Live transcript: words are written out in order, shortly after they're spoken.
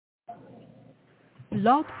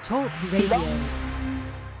Blog Talk Radio.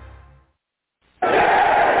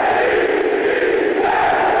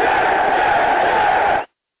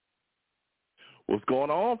 What's going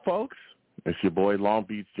on, folks? It's your boy Long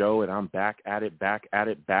Beach Joe, and I'm back at it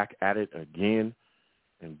again.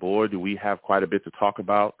 And boy, do we have quite a bit to talk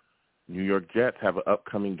about. New York Jets have an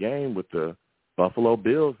upcoming game with the Buffalo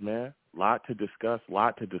Bills, man. Lot to discuss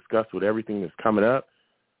with everything that's coming up.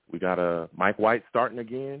 We got Mike White starting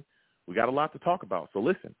again. We got a lot to talk about. So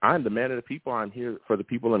listen, I'm the man of the people. I'm here for the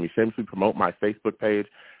people. Let me shamelessly promote my Facebook page.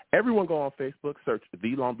 Everyone go on Facebook, search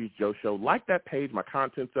The Long Beach Joe Show. Like that page. My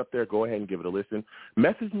content's up there. Go ahead and give it a listen.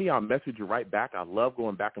 Message me. I'll message you right back. I love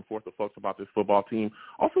going back and forth with folks about this football team.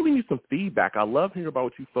 Also, leave me some feedback. I love hearing about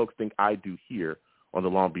what you folks think I do here on The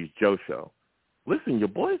Long Beach Joe Show. Listen, your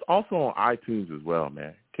boy's also on iTunes as well,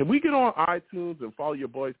 man. Can we get on iTunes and follow your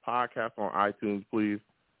boy's podcast on iTunes, please?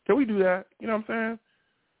 Can we do that? You know what I'm saying?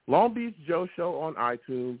 Long Beach Joe Show on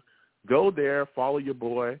iTunes. Go there, follow your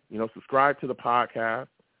boy, subscribe to the podcast.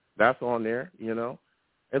 That's on there,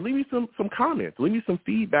 and leave me some comments. Leave me some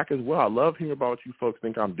feedback as well. I love hearing about what you folks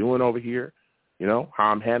think I'm doing over here, how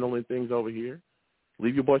I'm handling things over here.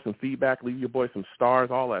 Leave your boy some feedback. Leave your boy some stars,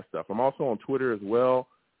 all that stuff. I'm also on Twitter as well,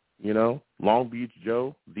 Long Beach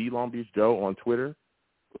Joe, The Long Beach Joe on Twitter.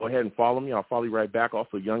 Go ahead and follow me. I'll follow you right back.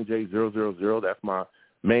 Also, YoungJ000, that's my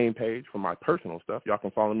main page for my personal stuff. Y'all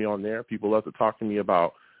can follow me on there. People love to talk to me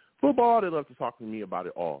about football. They love to talk to me about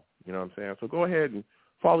it all. You know what I'm saying? So go ahead and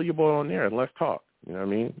follow your boy on there and let's talk. You know what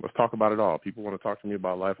I mean? Let's talk about it all. People want to talk to me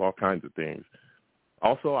about life, all kinds of things.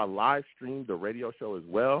 Also, I live stream the radio show as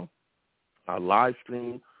well. I live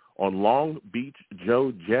stream on Long Beach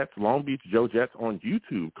Joe Jets on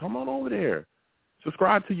YouTube. Come on over there.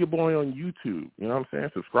 Subscribe to your boy on YouTube. You know what I'm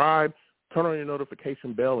saying? Subscribe, turn on your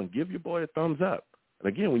notification bell, and give your boy a thumbs up. And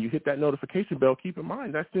again, when you hit that notification bell, keep in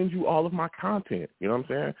mind, that sends you all of my content. You know what I'm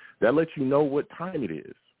saying? That lets you know what time it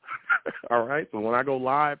is. All right? So when I go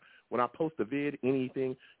live, when I post a vid,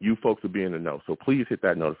 anything, you folks will be in the know. So please hit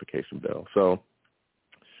that notification bell. So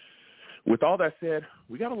with all that said,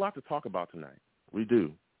 we got a lot to talk about tonight. We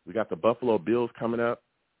do. We got the Buffalo Bills coming up.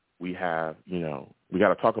 We have, we got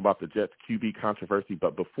to talk about the Jets QB controversy.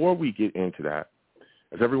 But before we get into that,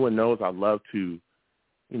 as everyone knows, I love to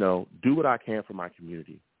do what I can for my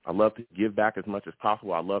community. I love to give back as much as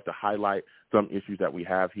possible. I love to highlight some issues that we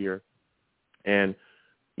have here. And,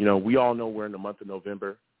 we all know we're in the month of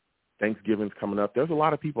November. Thanksgiving's coming up. There's a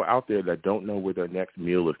lot of people out there that don't know where their next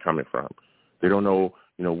meal is coming from. They don't know,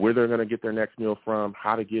 where they're going to get their next meal from,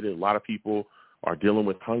 how to get it. A lot of people are dealing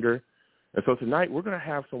with hunger. And so tonight we're going to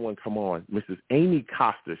have someone come on, Mrs. Amy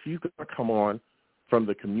Costa. She's going to come on from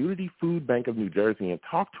the Community Food Bank of New Jersey and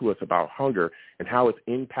talk to us about hunger and how it's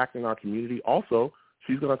impacting our community. Also,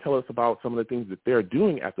 she's going to tell us about some of the things that they're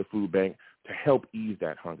doing at the food bank to help ease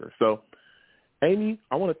that hunger. So, Amy,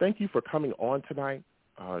 I want to thank you for coming on tonight.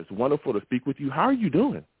 It's wonderful to speak with you. How are you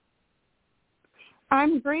doing?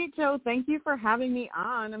 I'm great, Joe. Thank you for having me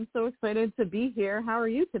on. I'm so excited to be here. How are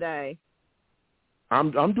you today?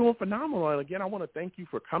 I'm doing phenomenal. And, again, I want to thank you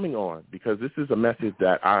for coming on because this is a message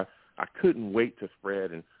that I couldn't wait to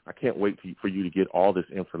spread, and I can't wait for you to get all this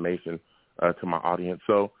information to my audience.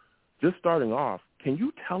 So just starting off, can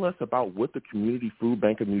you tell us about what the Community Food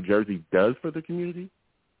Bank of New Jersey does for the community?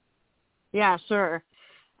 Yeah, sure.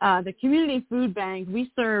 The Community Food Bank, we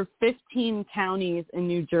serve 15 counties in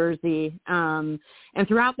New Jersey, and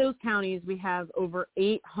throughout those counties we have over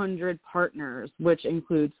 800 partners, which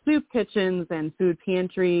include soup kitchens and food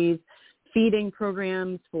pantries, feeding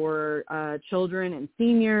programs for children and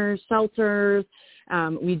seniors, shelters.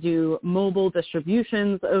 We do mobile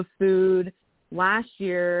distributions of food. Last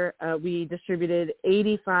year, we distributed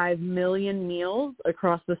 85 million meals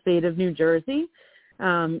across the state of New Jersey.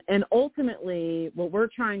 And ultimately, what we're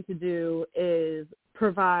trying to do is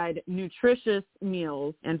provide nutritious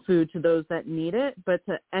meals and food to those that need it, but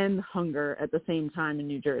to end hunger at the same time in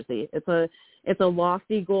New Jersey. It's a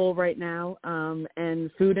lofty goal right now, and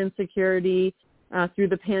food insecurity through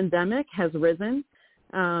the pandemic has risen,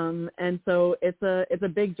 and so it's a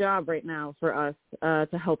big job right now for us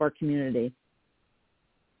to help our community.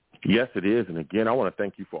 Yes, it is, and again, I want to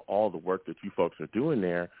thank you for all the work that you folks are doing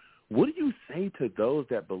there. What do you say to those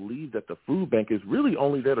that believe that the food bank is really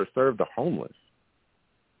only there to serve the homeless?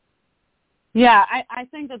 Yeah, I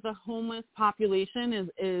think that the homeless population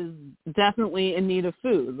is definitely in need of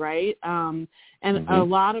food, right? And a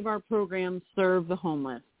lot of our programs serve the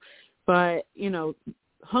homeless. But,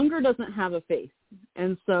 hunger doesn't have a face.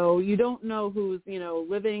 And so you don't know who's,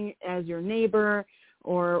 living as your neighbor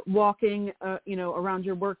or walking, around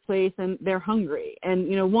your workplace and they're hungry. And,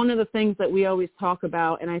 one of the things that we always talk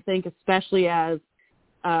about, and I think especially as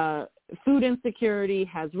food insecurity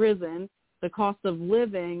has risen, the cost of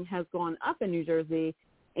living has gone up in New Jersey,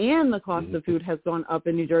 and the cost of food has gone up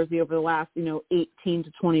in New Jersey over the last, 18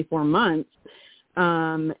 to 24 months,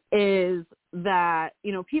 is that,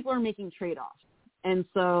 people are making trade-offs. And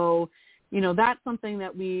so, that's something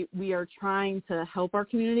that we are trying to help our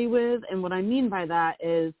community with. And what I mean by that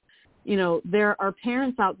is, there are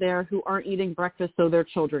parents out there who aren't eating breakfast so their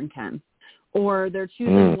children can, or they're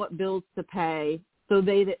choosing what bills to pay so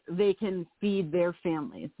they can feed their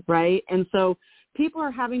families, right? And so people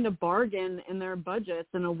are having to bargain in their budgets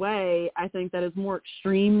in a way, I think, that is more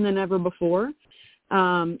extreme than ever before.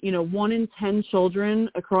 1 in 10 children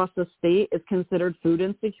across the state is considered food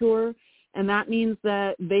insecure, and that means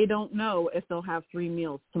that they don't know if they'll have 3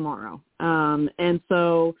 meals tomorrow. And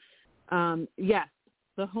so, yes,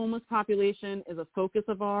 the homeless population is a focus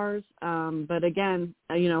of ours. But again,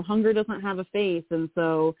 hunger doesn't have a face. And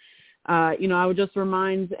so, I would just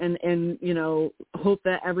remind and hope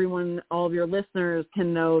that everyone, all of your listeners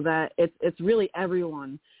can know that it's really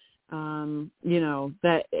everyone,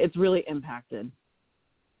 that it's really impacted.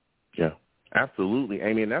 Yeah, absolutely,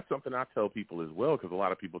 Amy. And that's something I tell people as well, because a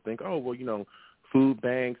lot of people think, oh, well, food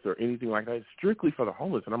banks or anything like that is strictly for the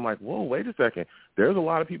homeless. And I'm like, whoa, wait a second. There's a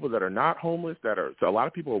lot of people that are not homeless, so a lot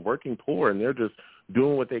of people are working poor, and they're just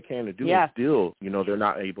doing what they can to do. Yes. And still, they're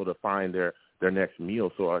not able to find their next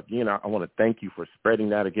meal. So, again, I want to thank you for spreading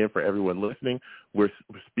that again for everyone listening. We're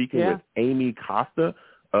speaking with Amy Costa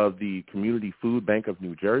of the Community Food Bank of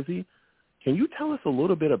New Jersey. Can you tell us a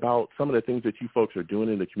little bit about some of the things that you folks are doing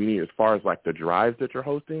in the community as far as, like, the drives that you're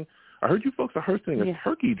hosting? I heard you folks are hosting a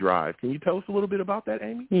turkey drive. Can you tell us a little bit about that,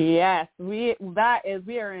 Amy? Yes, we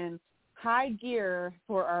are in high gear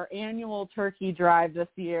for our annual turkey drive this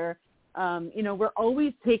year. We're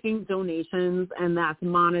always taking donations, and that's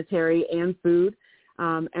monetary and food,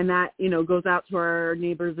 and that, goes out to our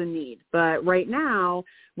neighbors in need. But right now,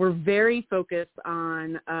 we're very focused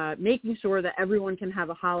on making sure that everyone can have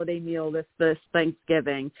a holiday meal this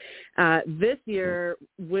Thanksgiving. This year,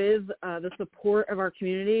 with the support of our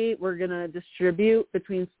community, we're going to distribute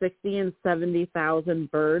between 60 and 70,000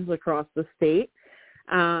 birds across the state.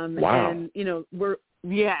 Wow. And,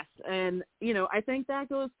 yes. And, I think that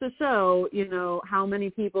goes to show, how many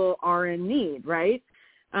people are in need, right?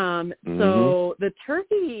 So the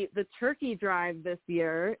turkey drive this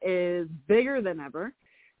year is bigger than ever.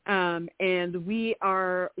 And we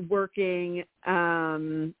are working,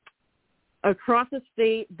 across the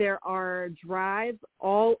state. There are drives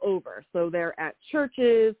all over. So they're at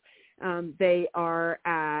churches, they are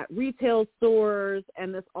at retail stores,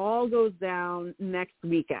 and this all goes down next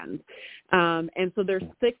weekend. And so there's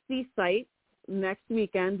 60 sites next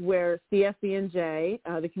weekend where CFB&J,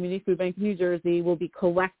 the Community Food Bank of New Jersey, will be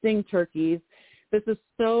collecting turkeys. This is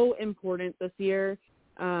so important this year.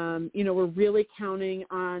 We're really counting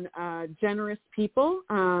on generous people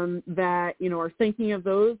that, are thinking of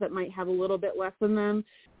those that might have a little bit less than them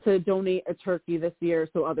to donate a turkey this year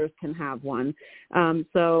so others can have one.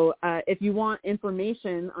 So if you want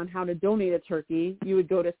information on how to donate a turkey, you would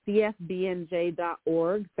go to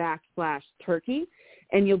cfbnj.org/turkey.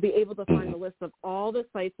 And you'll be able to find a list of all the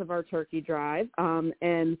sites of our turkey drive.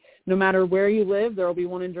 And no matter where you live, there will be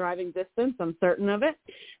one in driving distance. I'm certain of it.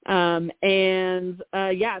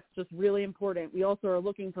 It's just really important. We also are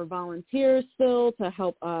looking for volunteers still to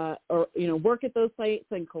help work at those sites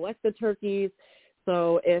and collect the turkeys.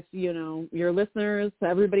 So if, your listeners,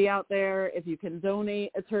 everybody out there, if you can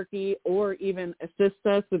donate a turkey or even assist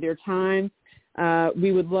us with your time,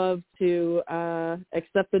 we would love to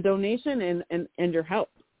accept the donation and your help.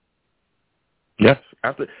 Yes,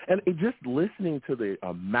 absolutely. And just listening to the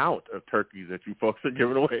amount of turkeys that you folks are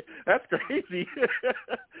giving away, that's crazy.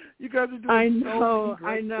 You guys are doing I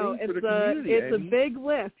know. It's a big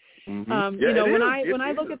lift. Mm-hmm. When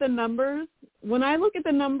I look at the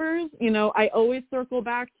numbers, I always circle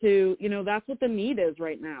back to, that's what the need is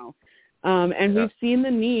right now. And we've seen the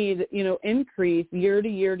need, increase year to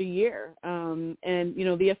year to year. And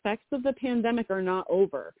the effects of the pandemic are not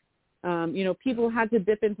over. People had to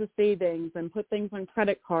dip into savings and put things on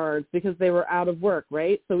credit cards because they were out of work,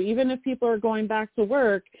 right? So even if people are going back to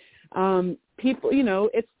work,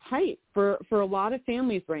 it's tight for a lot of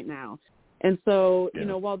families right now. And so,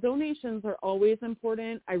 while donations are always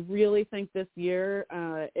important, I really think this year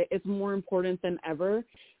it's more important than ever.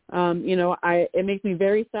 It makes me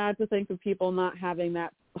very sad to think of people not having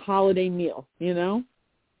that holiday meal, Yeah.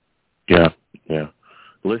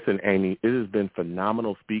 Listen, Amy, it has been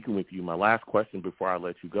phenomenal speaking with you. My last question before I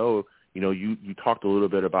let you go, you talked a little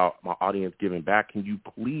bit about my audience giving back. Can you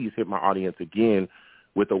please hit my audience again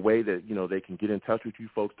with a way that, they can get in touch with you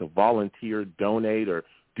folks to volunteer, donate, or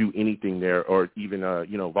do anything there or even,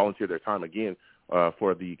 volunteer their time again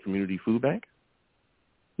for the community food bank?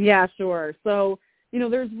 Yeah, sure. So,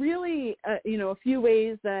 there's really, a few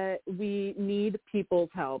ways that we need people's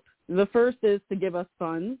help. The first is to give us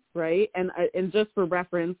funds, right? And just for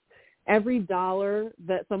reference, every dollar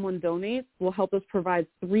that someone donates will help us provide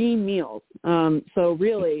 3 meals. So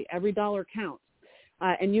really, every dollar counts.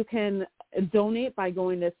 And you can donate by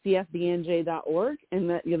going to cfbnj.org, and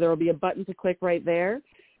there will be a button to click right there.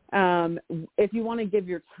 If you want to give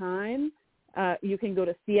your time, you can go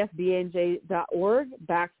to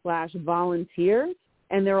cfbnj.org/volunteer,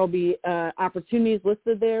 and there will be opportunities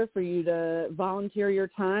listed there for you to volunteer your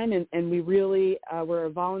time. And we really, we're a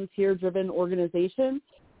volunteer-driven organization,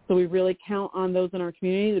 so we really count on those in our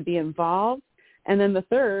community to be involved. And then the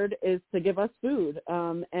third is to give us food.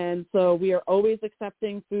 And so we are always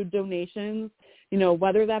accepting food donations,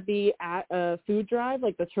 whether that be at a food drive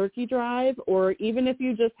like the turkey drive, or even if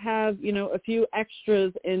you just have, a few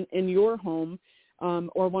extras in your home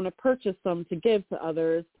or want to purchase some to give to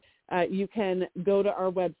others, you can go to our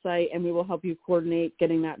website and we will help you coordinate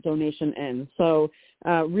getting that donation in. So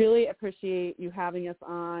really appreciate you having us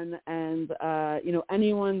on, and,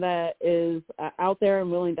 anyone that is out there and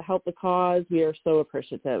willing to help the cause, we are so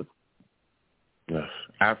appreciative. Yes,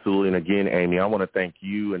 absolutely. And again, Amy, I want to thank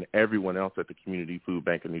you and everyone else at the Community Food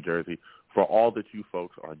Bank of New Jersey for all that you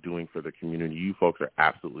folks are doing for the community. You folks are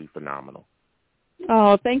absolutely phenomenal.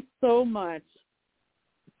 Oh, thanks so much.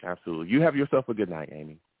 Absolutely. You have yourself a good night,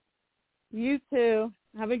 Amy. You too.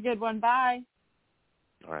 Have a good one. Bye.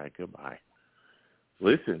 All right, goodbye.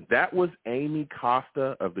 Listen, that was Amy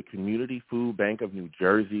Costa of the Community Food Bank of New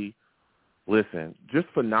Jersey. Listen, just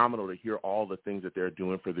phenomenal to hear all the things that they're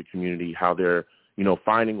doing for the community, how they're,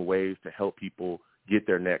 finding ways to help people get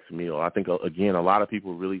their next meal. I think, again, a lot of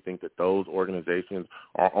people really think that those organizations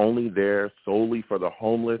are only there solely for the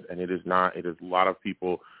homeless, and it is not. It is a lot of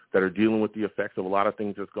people that are dealing with the effects of a lot of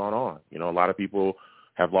things that's gone on. A lot of people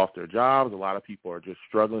have lost their jobs. A lot of people are just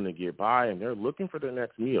struggling to get by, and they're looking for their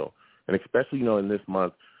next meal. And especially, in this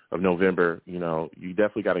month of November, you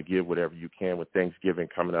definitely got to give whatever you can with Thanksgiving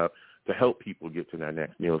coming up to help people get to their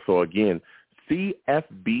next meal. So, again,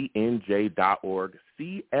 cfbnj.org,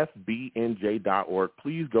 cfbnj.org.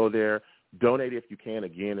 Please go there. Donate if you can.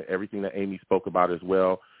 Again, everything that Amy spoke about as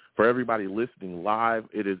well. For everybody listening live,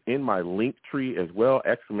 it is in my link tree as well. !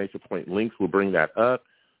 Links will bring that up.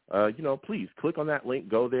 Please click on that link,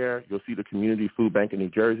 go there. You'll see the Community Food Bank in New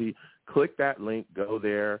Jersey. Click that link, go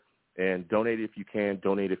there, and donate if you can.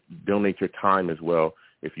 Donate your time as well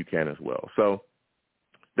if you can as well. So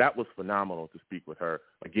that was phenomenal to speak with her.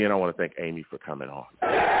 Again, I want to thank Amy for coming on.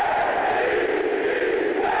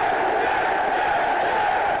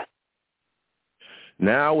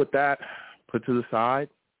 Now with that put to the side,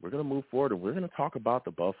 we're going to move forward, and we're going to talk about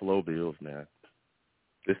the Buffalo Bills, man.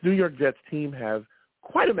 This New York Jets team has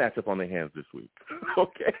quite a matchup on their hands this week,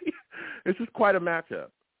 okay? This is quite a matchup.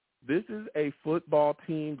 This is a football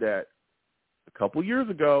team that a couple years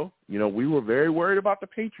ago, we were very worried about the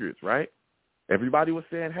Patriots, right? Everybody was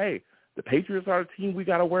saying, hey, the Patriots are the team we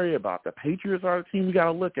got to worry about. The Patriots are the team we got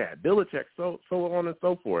to look at. Belichick, so on and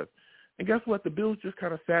so forth. And guess what? The Bills just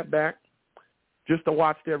kind of sat back just to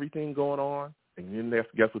watch everything going on. And then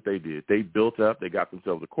guess what they did? They built up. They got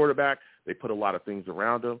themselves a quarterback. They put a lot of things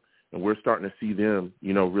around them. And we're starting to see them,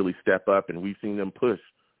 really step up. And we've seen them push.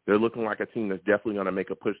 They're looking like a team that's definitely going to make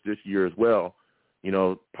a push this year as well.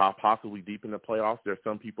 Possibly deep in the playoffs. There are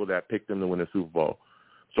some people that picked them to win the Super Bowl.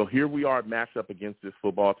 So here we are matched up against this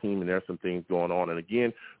football team, and there's some things going on. And,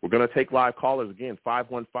 again, we're going to take live callers. Again,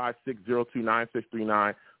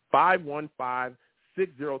 515-602-9639.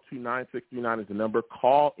 515-602-9639 is the number.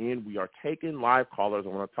 Call in. We are taking live callers. I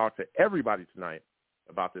want to talk to everybody tonight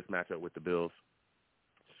about this matchup with the Bills.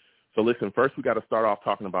 So, listen, first we got to start off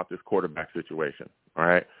talking about this quarterback situation, all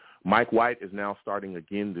right? Mike White is now starting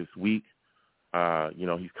again this week.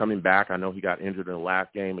 He's coming back. I know he got injured in the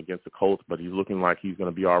last game against the Colts, but he's looking like he's going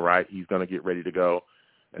to be all right. He's going to get ready to go.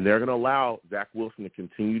 And they're going to allow Zach Wilson to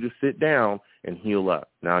continue to sit down and heal up.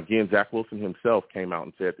 Now, again, Zach Wilson himself came out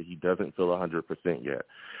and said that he doesn't feel 100% yet.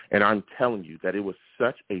 And I'm telling you that it was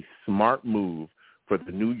such a smart move for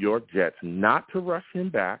the New York Jets not to rush him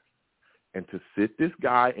back and to sit this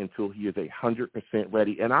guy until he is 100%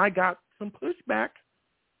 ready. And I got some pushback.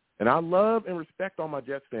 And I love and respect all my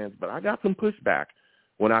Jets fans, but I got some pushback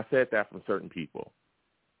when I said that from certain people.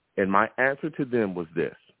 And my answer to them was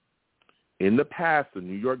this. In the past, the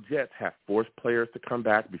New York Jets have forced players to come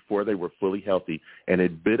back before they were fully healthy, and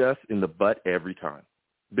it bit us in the butt every time.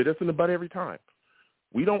 Bit us in the butt every time.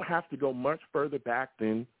 We don't have to go much further back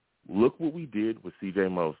than look what we did with C.J.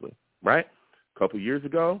 Mosley, right? couple years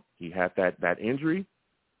ago, he had that injury,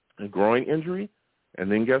 a groin injury,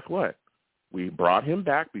 and then guess what? We brought him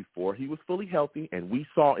back before he was fully healthy, and we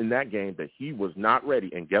saw in that game that he was not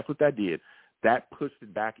ready. And guess what that did? That pushed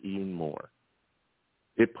it back even more.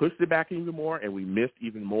 It pushed it back even more, and we missed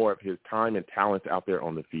even more of his time and talent out there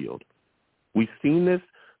on the field. We've seen this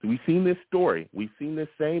story. We've seen this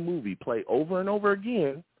same movie play over and over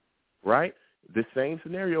again, right? This same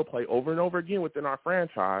scenario play over and over again within our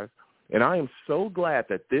franchise. And I am so glad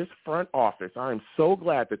that this front office, I am so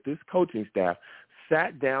glad that this coaching staff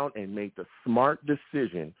sat down and made the smart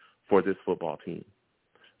decision for this football team.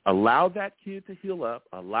 Allow that kid to heal up.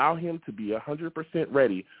 Allow him to be 100%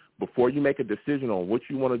 ready before you make a decision on what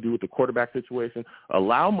you want to do with the quarterback situation.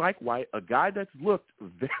 Allow Mike White, a guy that's looked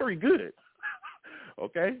very good,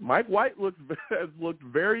 okay? Mike White has looked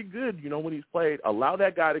very good, when he's played. Allow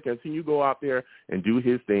that guy to continue to go out there and do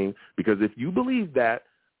his thing, because if you believe that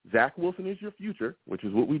Zach Wilson is your future, which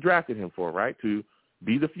is what we drafted him for, right, to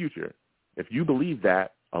be the future, if you believe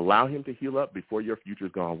that, allow him to heal up before your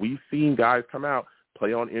future's gone. We've seen guys come out,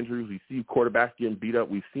 play on injuries. We see quarterbacks getting beat up.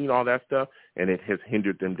 We've seen all that stuff, and it has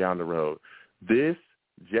hindered them down the road. This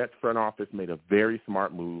Jets front office made a very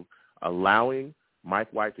smart move, allowing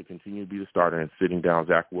Mike White to continue to be the starter and sitting down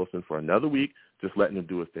Zach Wilson for another week, just letting him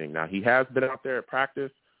do his thing. Now, he has been out there at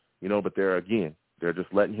practice, but they're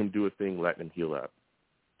just letting him do his thing, letting him heal up.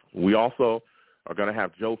 We also are going to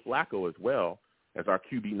have Joe Flacco as well as our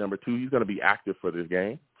QB number 2. He's going to be active for this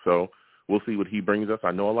game, so we'll see what he brings us.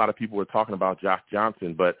 I know a lot of people were talking about Josh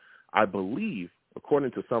Johnson, but I believe,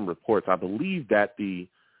 according to some reports, I believe that the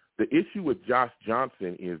issue with Josh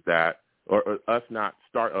Johnson is that, or us not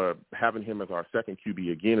having him as our second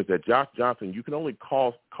QB again, is that Josh Johnson, you can only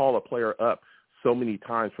call a player up so many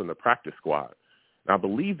times from the practice squad. And I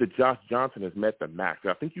believe that Josh Johnson has met the max.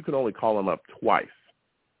 I think you can only call him up twice.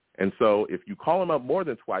 And so if you call him up more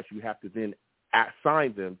than twice, you have to then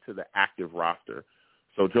assign them to the active roster.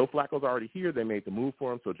 So Joe Flacco's already here. They made the move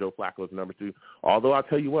for him, so Joe Flacco is number 2. Although I'll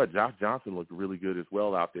tell you what, Josh Johnson looked really good as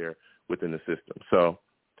well out there within the system. So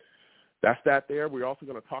that's that there. We're also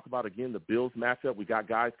going to talk about, again, the Bills matchup. We got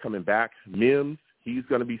guys coming back. Mims, he's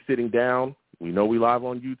going to be sitting down. We know we live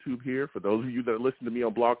on YouTube here. For those of you that listen to me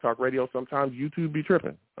on Blog Talk Radio, sometimes YouTube be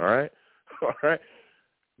tripping, all right? All right?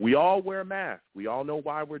 We all wear masks. We all know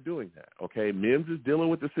why we're doing that, okay? Mims is dealing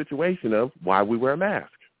with the situation of why we wear masks,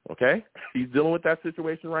 okay? He's dealing with that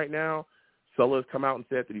situation right now. Sulla has come out and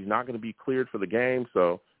said that he's not going to be cleared for the game,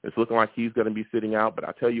 so it's looking like he's going to be sitting out. But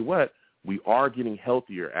I tell you what, we are getting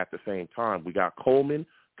healthier at the same time. We got Coleman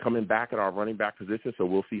coming back at our running back position, so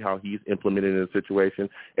we'll see how he's implemented in the situation.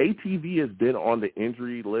 ATV has been on the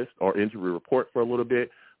injury list or injury report for a little bit,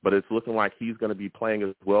 but it's looking like he's going to be playing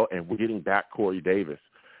as well, and we're getting back Corey Davis.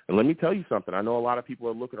 And let me tell you something. I know a lot of people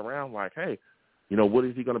are looking around like, hey, what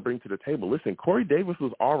is he going to bring to the table? Listen, Corey Davis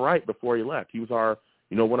was all right before he left. He was our,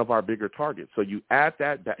 one of our bigger targets. So you add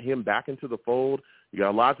him back into the fold. You got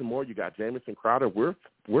Elijah Moore. You got Jamison Crowder.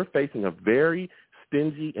 We're facing a very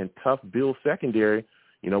stingy and tough Bills secondary.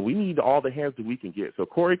 We need all the hands that we can get. So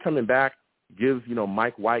Corey coming back gives,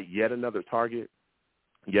 Mike White yet another target,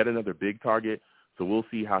 yet another big target. So we'll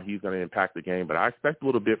see how he's going to impact the game. But I expect a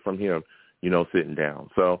little bit from him, sitting down.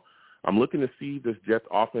 So I'm looking to see this Jets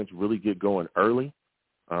offense really get going early.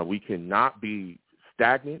 We cannot be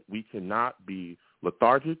stagnant. We cannot be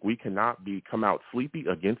lethargic. We cannot come out sleepy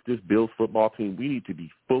against this Bills football team. We need to be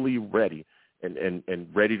fully ready and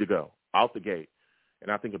ready to go out the gate.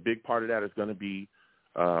 And I think a big part of that is going to be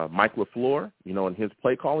Mike LaFleur, in his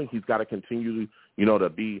play calling. He's got to continue, to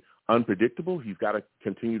be unpredictable. He's got to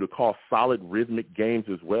continue to call solid rhythmic games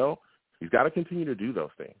as well. He's got to continue to do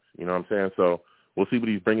those things. You know what I'm saying? So we'll see what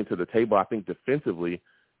he's bringing to the table. I think defensively,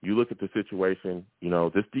 you look at the situation,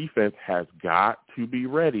 this defense has got to be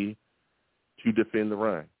ready to defend the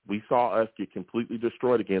run. We saw us get completely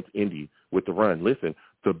destroyed against Indy with the run. Listen,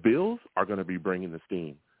 the Bills are going to be bringing the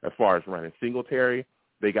steam as far as running. Singletary,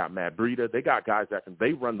 they got Matt Breida. They got guys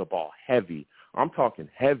they run the ball heavy. I'm talking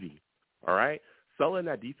heavy, all right? Sulla and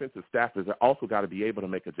that defensive staff has also got to be able to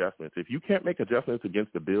make adjustments. If you can't make adjustments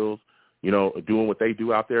against the Bills, doing what they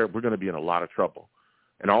do out there, we're going to be in a lot of trouble.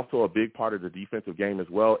 And also a big part of the defensive game as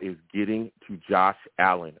well is getting to Josh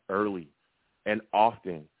Allen early and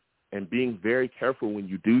often and being very careful when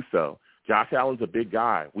you do so. Josh Allen's a big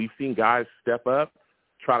guy. We've seen guys step up,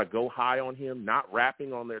 try to go high on him, not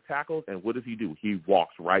wrapping on their tackles, and what does he do? He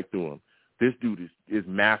walks right through them. This dude is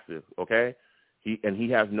massive, okay? He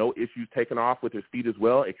has no issues taking off with his feet as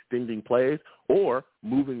well, extending plays or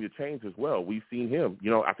moving the chains as well. We've seen him.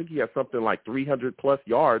 I think he has something like 300-plus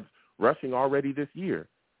yards rushing already this year.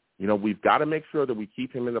 You know, we've got to make sure that we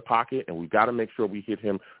keep him in the pocket, and we've got to make sure we hit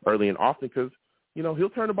him early and often because, you know,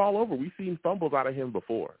 he'll turn the ball over. We've seen fumbles out of him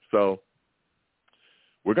before. So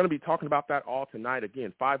we're going to be talking about that all tonight.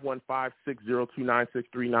 Again,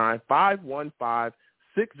 515-602-9639.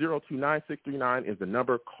 515-602-9639 is the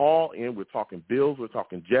number. Call in. We're talking Bills. We're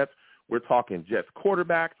talking Jets. We're talking Jets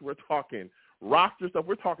quarterbacks. We're talking roster stuff.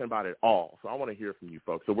 We're talking about it all. So I want to hear from you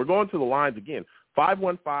folks. So we're going to the lines again.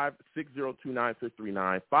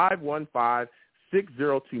 515-602-9639.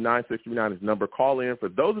 515-602-9639 is the number. Call in. For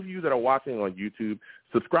those of you that are watching on YouTube,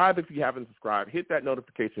 subscribe if you haven't subscribed. Hit that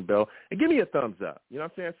notification bell and give me a thumbs up. You know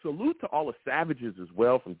what I'm saying? Salute to all the Savages as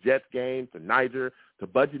well, from Jets game to Niger to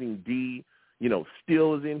Budgeting D. You know,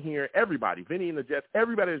 Steele is in here. Everybody, Vinny and the Jets,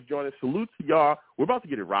 everybody is joining. Salute to y'all. We're about to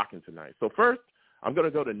get it rocking tonight. So first, I'm going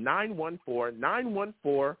to go to 914.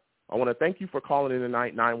 914, I want to thank you for calling in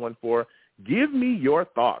tonight, 914. Give me your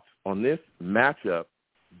thoughts on this matchup,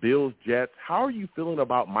 Bills-Jets. How are you feeling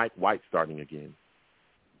about Mike White starting again?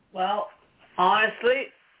 Well, honestly,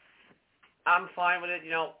 I'm fine with it.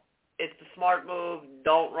 You know, it's the smart move.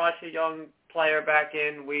 Don't rush a young player back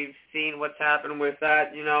in. We've seen what's happened with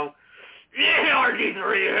that, you know. Yeah,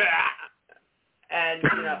 RG3, and,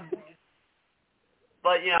 you know,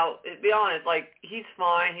 but, you know, to be honest, like, he's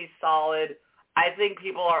fine. He's solid. I think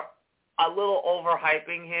people are a little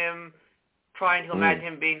overhyping him, trying to imagine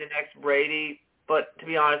him being the next Brady. But to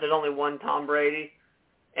be honest, there's only one Tom Brady,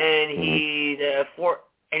 and he's a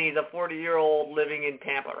 40-year-old living in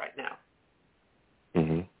Tampa right now.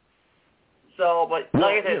 So, but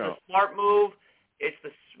like I said, it's a smart move. It's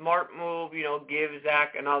the smart move. You know, give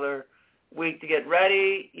Zach another week to get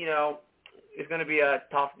ready. You know, it's going to be a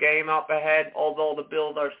tough game up ahead, although the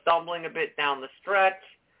Bills are stumbling a bit down the stretch.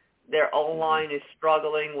 Their O-line is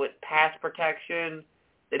struggling with pass protection.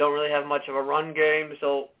 They don't really have much of a run game,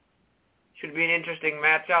 so should be an interesting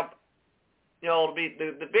matchup. You know, it'll be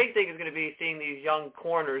the big thing is going to be seeing these young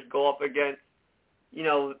corners go up against, you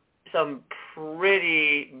know, some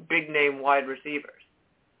pretty big-name wide receivers.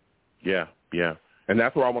 Yeah. And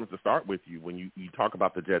that's where I wanted to start with you when you talk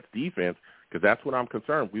about the Jets defense, because that's what I'm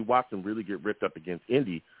concerned. We watched them really get ripped up against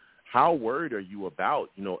Indy. How worried are you about,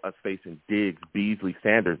 you know, us facing Diggs, Beasley,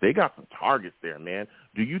 Sanders? They got some targets there, man.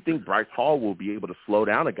 Do you think Bryce Hall will be able to slow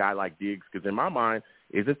down a guy like Diggs? Because in my mind,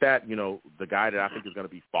 isn't that, you know, the guy that I think is going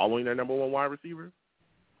to be following their number one wide receiver?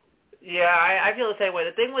 Yeah, I feel the same way.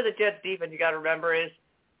 The thing with the Jets defense you got to remember is,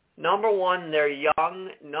 number one, they're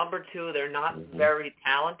young. Number two, they're not very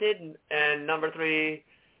talented. And number three,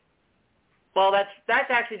 well, that's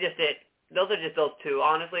actually just it. Those are just those two.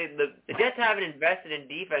 Honestly, the Jets haven't invested in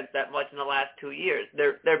defense that much in the last 2 years.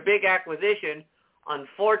 Their big acquisition,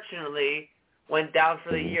 unfortunately, went down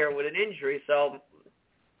for the year with an injury. So,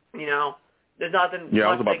 you know, there's nothing. Yeah,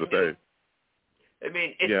 I was about to say. I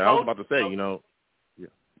mean, it's I was about to say, you know. Yeah.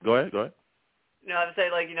 Go ahead. You know, I would say,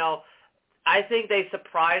 like, you know, I think they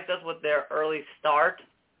surprised us with their early start,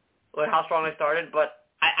 with how strong they started. But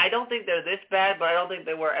I don't think they're this bad, but I don't think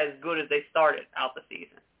they were as good as they started out the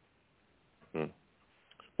season.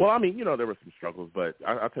 Well, I mean, you know, there were some struggles, but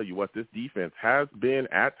I'll tell you what, this defense has been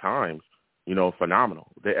at times, you know, phenomenal.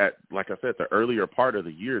 Like I said, the earlier part of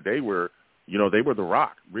the year, they were the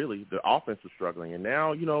rock, really. The offense was struggling. And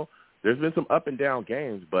now, you know, there's been some up and down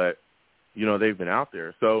games, but, you know, they've been out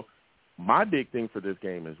there. So my big thing for this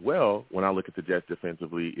game as well, when I look at the Jets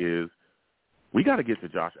defensively, is we got to get to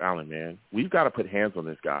Josh Allen, man. We've got to put hands on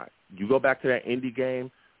this guy. You go back to that Indy game,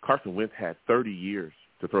 Carson Wentz had 30 years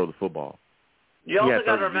to throw the football. You also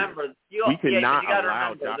got to remember. We cannot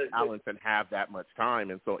allow Josh Allen to have that much time.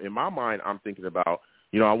 And so in my mind, I'm thinking about,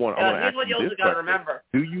 you know, I want to ask you this question. Remember.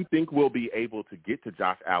 Do you think we'll be able to get to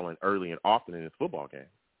Josh Allen early and often in this football game?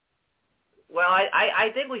 Well, I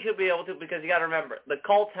think we should be able to, because you got to remember, the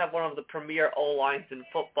Colts have one of the premier O-lines in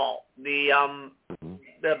football. The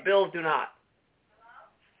Bills do not.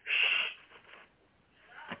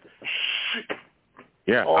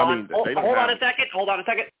 Yeah, hold on a second.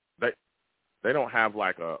 They don't have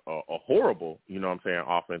like a horrible, you know what I'm saying,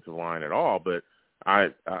 offensive line at all. But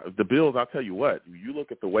the Bills, I'll tell you what, you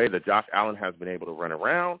look at the way that Josh Allen has been able to run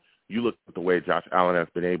around, you look at the way Josh Allen has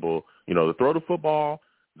been able, you know, to throw the football,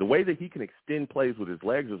 the way that he can extend plays with his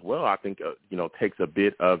legs as well, I think, you know, takes a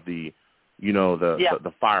bit of the, you know,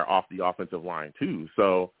 the fire off the offensive line too.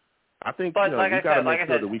 So I think, you know, we got to make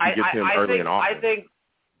sure that we can get him early and often. I think,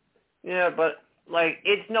 yeah, but like,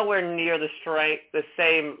 it's nowhere near the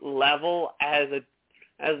same level as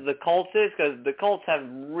the Colts is, because the Colts have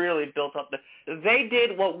really built up they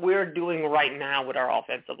did what we're doing right now with our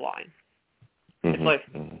offensive line. It's like,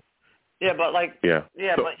 but I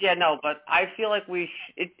feel like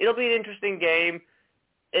it'll be an interesting game.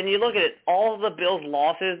 and you look at it, all of the Bills'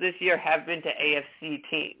 losses this year have been to AFC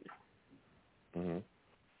teams. Mm-hmm.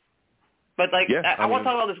 But, like, Yeah, I want to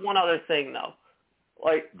talk about this one other thing, though.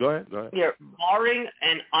 Like, go ahead. Here, barring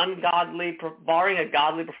a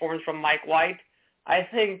godly performance from Mike White, I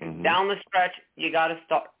think down the stretch you got to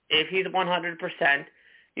start. If he's 100%,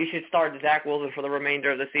 you should start Zach Wilson for the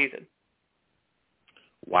remainder of the season.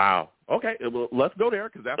 Wow. Okay. Well, let's go there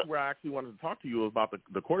because that's where I actually wanted to talk to you about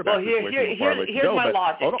the quarterback situation before I let you go. Here's my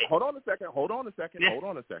logic. Hold on a second.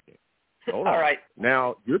 Yeah. All right.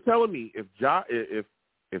 Now you're telling me if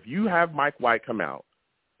you have Mike White come out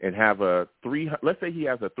and have let's say he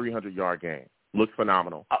has a 300-yard game, looks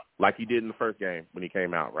phenomenal, like he did in the first game when he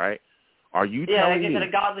came out, right? Are you telling me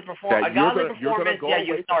a godly performance? You're going to go away?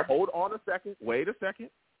 You start. Hold on a second. Wait a second.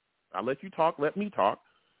 I'll let you talk. Let me talk.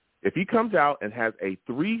 If he comes out and has a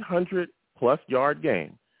 300-plus yard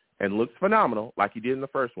game and looks phenomenal like he did in the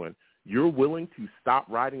first one, you're willing to stop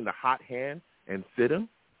riding the hot hand and sit him?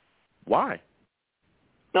 Why?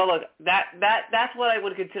 No, look, that's what I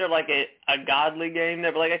would consider like a godly game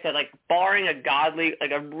there. But like I said, like barring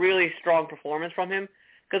a really strong performance from him.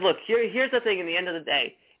 Because look, here's the thing. In the end of the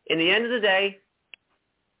day,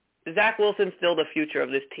 Zach Wilson's still the future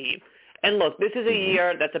of this team. And look, this is a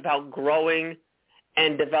year that's about growing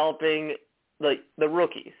and developing the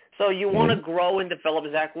rookies. So you want to grow and develop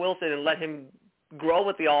Zach Wilson and let him grow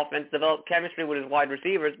with the offense, develop chemistry with his wide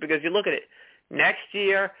receivers. Because you look at it, next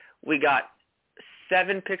year we got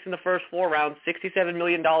 7 picks in the first 4 rounds, $67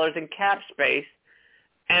 million in cap space,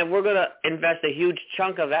 and we're going to invest a huge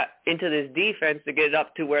chunk of that into this defense to get it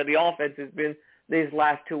up to where the offense has been these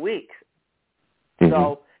last 2 weeks.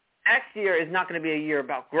 So next year is not going to be a year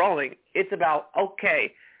about growing. It's about,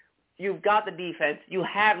 okay, you've got the defense, you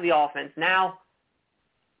have the offense, now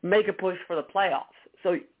make a push for the playoffs.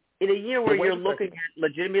 So in a year where you're looking at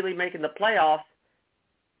legitimately making the playoffs,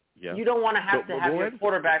 you don't want to have your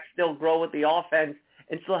quarterback still grow with the offense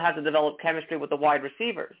and still have to develop chemistry with the wide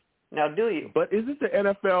receivers. Now, do you? But isn't the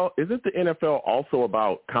NFL also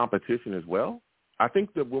about competition as well? I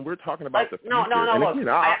think that when we're talking about the future, look, again,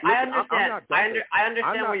 I understand. I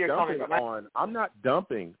understand where you're coming from. I'm not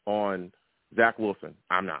dumping on Zach Wilson.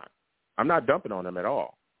 I'm not dumping on him at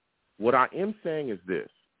all. What I am saying is this: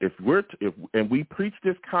 and we preach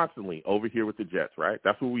this constantly over here with the Jets, right?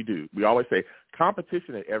 That's what we do. We always say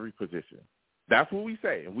competition at every position. That's what we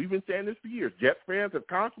say, and we've been saying this for years. Jets fans have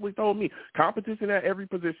constantly told me competition at every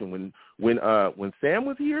position. When Sam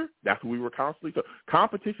was here, that's what we were constantly told.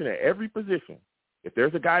 Competition at every position. If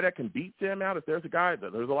there's a guy that can beat Sam out, there's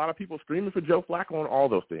a lot of people screaming for Joe Flacco on all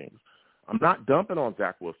those things. I'm not dumping on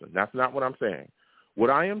Zach Wilson. That's not what I'm saying.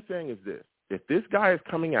 What I am saying is this. If this guy is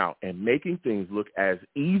coming out and making things look as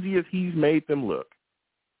easy as he's made them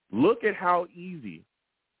look at how easy,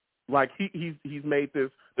 like he's made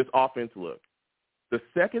this offense look. The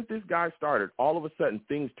second this guy started, all of a sudden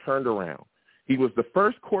things turned around. He was the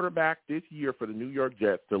first quarterback this year for the New York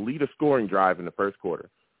Jets to lead a scoring drive in the first quarter.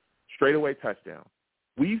 Straightaway touchdown.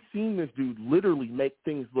 We've seen this dude literally make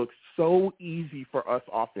things look so easy for us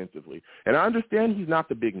offensively. And I understand he's not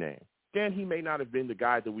the big name. And he may not have been the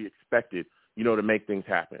guy that we expected, to make things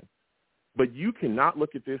happen. But you cannot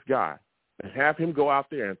look at this guy and have him go out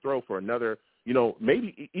there and throw for another,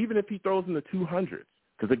 maybe even if he throws in the 200s.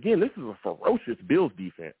 Because, again, this is a ferocious Bills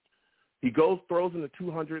defense. He throws in the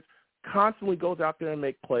 200s, constantly goes out there and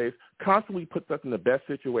make plays, constantly puts us in the best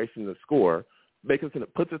situation to score,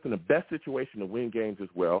 puts us in the best situation to win games as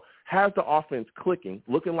well, has the offense clicking,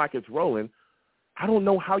 looking like it's rolling. I don't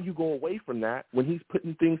know how you go away from that when he's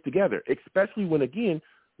putting things together, especially when, again,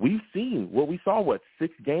 we've seen what we saw,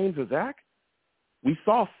 6 games of Zach? We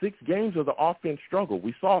saw 6 games of the offense struggle.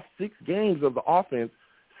 We saw 6 games of the offense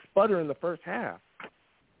sputter in the first half.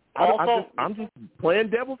 I'm just playing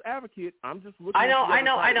devil's advocate. I'm just looking. I know.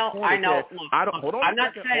 Look,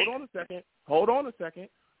 hold on a second.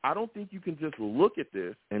 I don't think you can just look at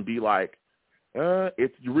this and be like,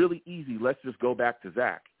 it's really easy. Let's just go back to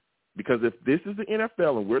Zach. Because if this is the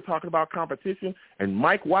NFL and we're talking about competition and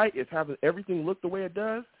Mike White is having everything look the way it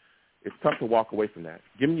does, it's tough to walk away from that.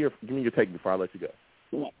 Give me your take before I let you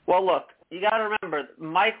go. Well, look, you got to remember,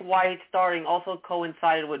 Mike White starting also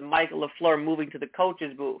coincided with Mike LaFleur moving to the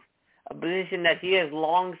coach's booth, a position that he has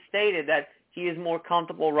long stated that he is more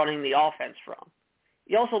comfortable running the offense from.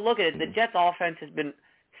 You also look at it, the Jets' offense has been,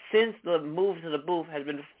 since the move to the booth, has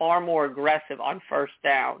been far more aggressive on first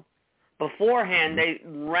down. Beforehand, they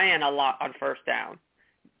ran a lot on first down.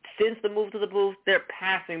 Since the move to the booth, they're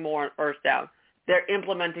passing more on first down. They're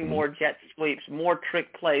implementing more jet sweeps, more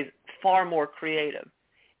trick plays, far more creative.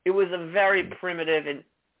 It was a very primitive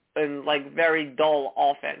and very dull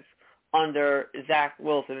offense under Zach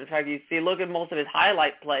Wilson. In fact, look at most of his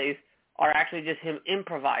highlight plays are actually just him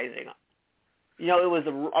improvising. It was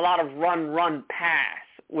a lot of run, pass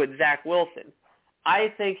with Zach Wilson.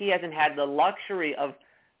 I think he hasn't had the luxury of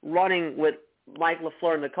running with Mike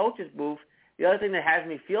LaFleur in the coach's booth. The other thing that has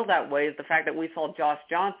me feel that way is the fact that we saw Josh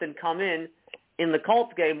Johnson come in the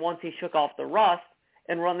Colts game once he shook off the rust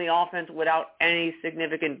and run the offense without any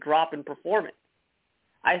significant drop in performance.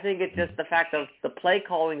 I think it's just the fact that the play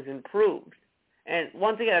calling's improved. And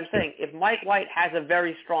once again, I'm saying if Mike White has a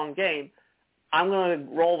very strong game, I'm going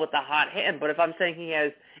to roll with the hot hand. But if I'm saying he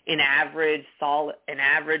has an average,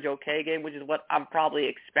 okay game, which is what I'm probably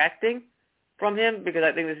expecting from him, because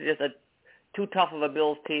I think this is just too tough of a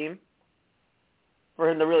Bills team for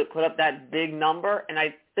him to really put up that big number. And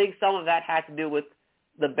I think some of that has to do with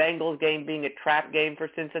the Bengals game being a trap game for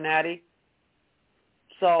Cincinnati.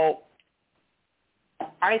 So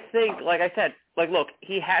I think, like I said, look,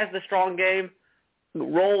 he has the strong game.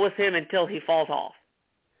 Roll with him until he falls off.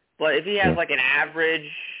 But if he has an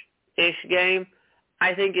average-ish game,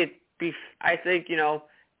 I think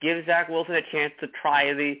give Zach Wilson a chance to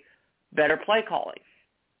try the better play calling.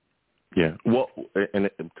 Yeah. Well, and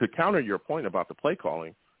to counter your point about the play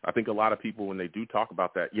calling, I think a lot of people, when they do talk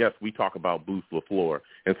about that, yes, we talk about Booth LaFleur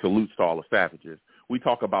and salutes to all the Savages. We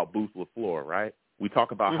talk about Booth LaFleur, right? We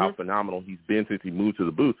talk about how phenomenal he's been since he moved to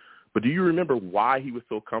the booth. But do you remember why he was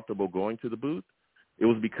so comfortable going to the booth? It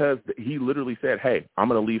was because he literally said, hey, I'm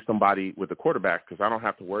going to leave somebody with a quarterback because I don't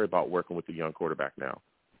have to worry about working with the young quarterback now.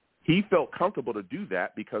 He felt comfortable to do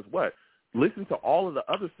that because what? Listen to all of the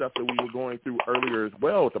other stuff that we were going through earlier as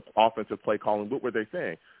well with the offensive play calling. What were they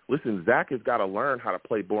saying? Listen, Zach has got to learn how to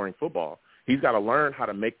play boring football. He's got to learn how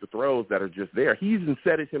to make the throws that are just there. He even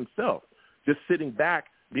said it himself. Just sitting back,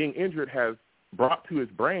 being injured has brought to his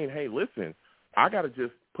brain, hey, listen, I got to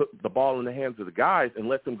just put the ball in the hands of the guys and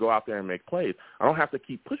let them go out there and make plays. I don't have to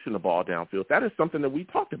keep pushing the ball downfield. That is something that we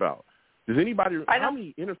talked about. Does anybody – how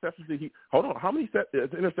many interceptions did he – hold on. How many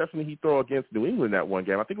interceptions did he throw against New England that one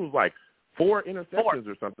game? I think it was like 4 interceptions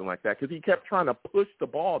or something like that because he kept trying to push the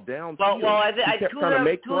ball downfield. He kept trying to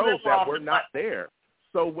make throws that were not there.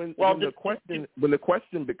 So when the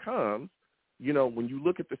question becomes, when you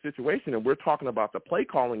look at the situation and we're talking about the play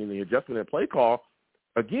calling and the adjustment in play call,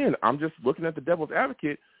 again, I'm just looking at the devil's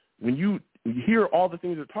advocate. When you hear all the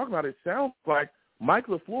things they're talking about, it sounds like Mike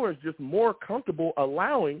LaFleur is just more comfortable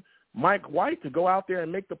allowing Mike White to go out there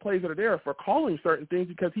and make the plays that are there for calling certain things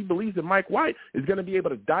because he believes that Mike White is going to be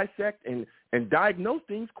able to dissect and diagnose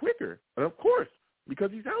things quicker. And, of course,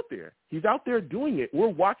 because he's out there. He's out there doing it. We're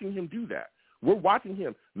watching him do that. We're watching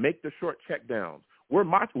him make the short check downs. We're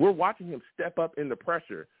watching him step up in the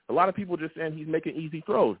pressure. A lot of people just saying he's making easy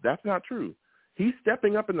throws. That's not true. He's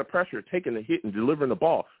stepping up in the pressure, taking the hit and delivering the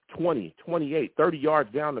ball 20, 28, 30 yards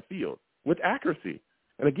down the field with accuracy.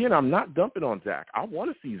 And, again, I'm not dumping on Zach. I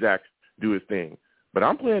want to see Zach do his thing. But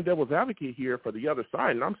I'm playing devil's advocate here for the other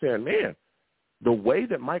side, and I'm saying, man, the way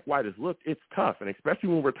that Mike White has looked, it's tough. And especially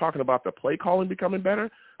when we're talking about the play calling becoming better,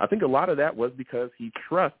 I think a lot of that was because he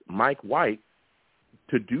trusts Mike White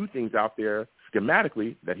to do things out there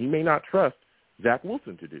schematically that he may not trust Zach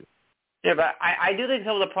Wilson to do. Yeah, but I do think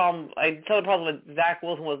some of the problem with Zach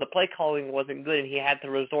Wilson was the play calling wasn't good, and he had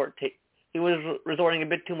to he was resorting a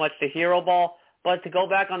bit too much to hero ball. But to go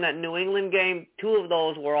back on that New England game, two of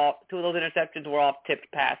those interceptions were off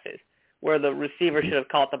tipped passes, where the receiver should have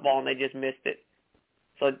caught the ball and they just missed it.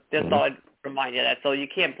 So just thought I'd remind you of that. So you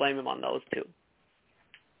can't blame him on those two.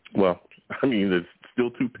 Well, I mean, there's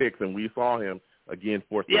still 2 picks, and we saw him again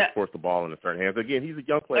force the ball in the certain hands. Again, he's a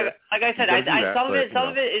young player. Like I said,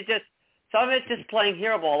 some of it's just playing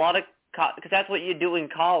hero ball. A lot of because that's what you do in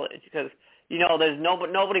college. Because there's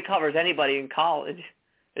nobody covers anybody in college.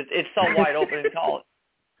 It's so wide open in college.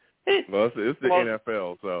 Well, it's the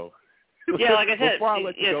NFL, so. Yeah, like I said. Before I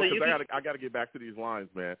let you go, because I got to get back to these lines,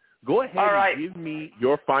 man. Go ahead and give me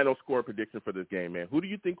your final score prediction for this game, man. Who do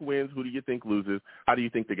you think wins? Who do you think loses? How do you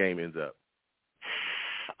think the game ends up?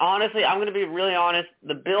 Honestly, I'm going to be really honest.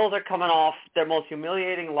 The Bills are coming off their most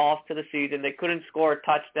humiliating loss to the season. They couldn't score a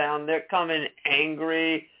touchdown. They're coming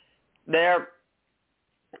angry. They're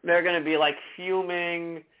going to be like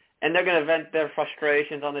fuming, and they're going to vent their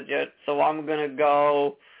frustrations on the Jets. So I'm going to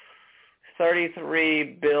go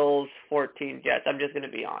 33 Bills, 14 Jets. I'm just going to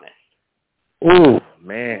be honest. Oh,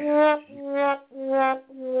 man. I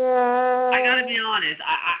got to be honest.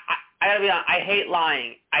 I got to be honest. I hate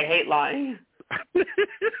lying. I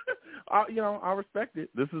respect it.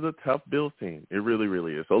 This is a tough Bills team. It really,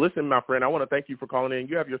 really is. So listen, my friend, I want to thank you for calling in.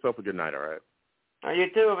 You have yourself a good night, all right?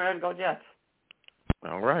 You too, man. Go Jets.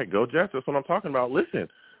 All right. Go Jets. That's what I'm talking about. Listen,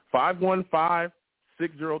 515-757-1051.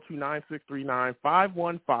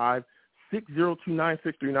 515-602-9639.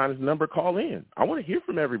 515-602-9639 is the number. Call in. I want to hear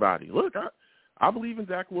from everybody. Look, I believe in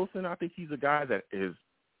Zach Wilson. I think he's a guy that is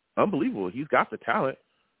unbelievable. He's got the talent.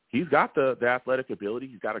 He's got the athletic ability.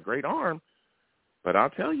 He's got a great arm. But I'll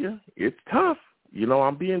tell you, it's tough. You know,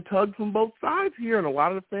 I'm being tugged from both sides here, and a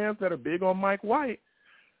lot of the fans that are big on Mike White,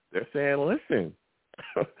 they're saying, listen,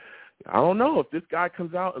 I don't know if this guy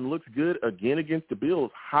comes out and looks good again against the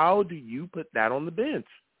Bills. How do you put that on the bench?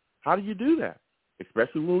 How do you do that,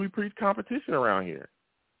 especially when we preach competition around here?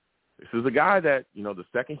 This is a guy that, you know, the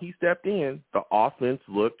second he stepped in, the offense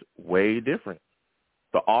looked way different.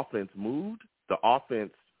 The offense moved. The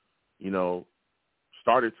offense, you know,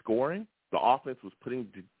 started scoring. The offense was putting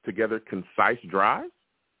together concise drives.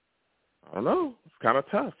 I don't know. It's kind of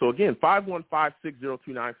tough. So, again,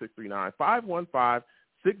 515-602-9639.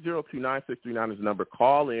 515-602-9639 is the number.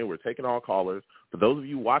 Call in. We're taking all callers. For those of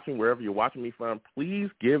you watching, wherever you're watching me from, please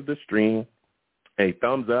give the stream a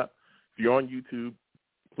thumbs up. If you're on YouTube,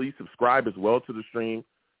 please subscribe as well to the stream.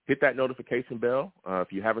 Hit that notification bell.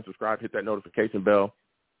 If you haven't subscribed, hit that notification bell.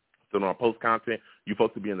 So when I post content, you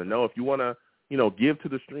folks will be in the know. If you want to, you know, give to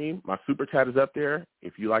the stream, my super chat is up there.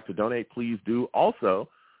 If you like to donate, please do. Also,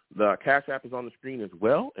 the Cash App is on the screen as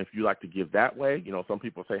well. If you like to give that way, you know, some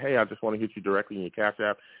people say, hey, I just want to hit you directly in your Cash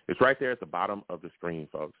App. It's right there at the bottom of the screen,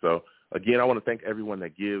 folks. So, again, I want to thank everyone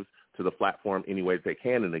that gives to the platform any way they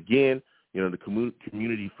can. And, again, you know, the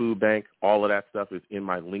community food bank, all of that stuff is in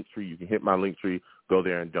my link tree. You can hit my link tree, go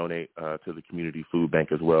there and donate to the community food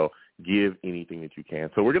bank as well. Give anything that you can.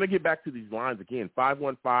 So we're going to get back to these lines again.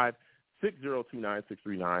 515-602-9639.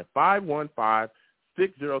 515-602-9639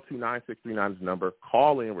 is the number.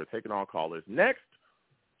 Call in. We're taking all callers. Next,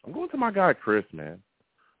 I'm going to my guy Chris, man.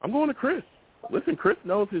 I'm going to Chris. Listen, Chris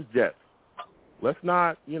knows his Jets. Let's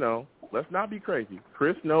not be crazy.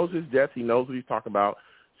 Chris knows his Jets. He knows what he's talking about.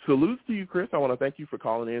 Salutes to you, Chris. I want to thank you for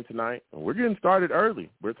calling in tonight. We're getting started early.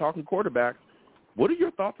 We're talking quarterbacks. What are your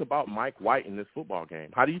thoughts about Mike White in this football game?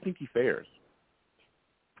 How do you think he fares?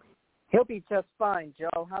 He'll be just fine,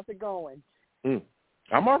 Joe. How's it going? I'm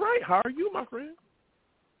all right. How are you, my friend?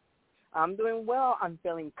 I'm doing well. I'm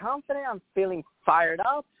feeling confident. I'm feeling fired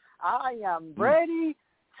up. I am ready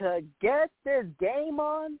to get this game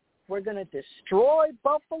on. We're going to destroy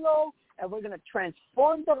Buffalo, and we're going to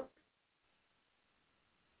transform them.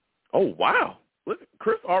 Oh, wow. Listen,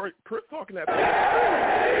 Chris talking that.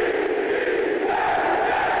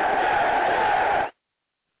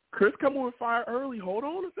 Chris coming with fire early. Hold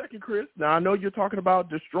on a second, Chris. Now, I know you're talking about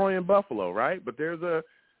destroying Buffalo, right? But there's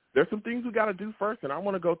some things we got to do first, and I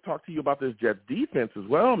want to go talk to you about this Jets defense as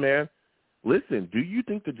well, man. Listen, do you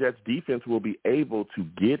think the Jets defense will be able to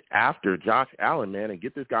get after Josh Allen, man, and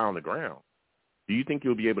get this guy on the ground? Do you think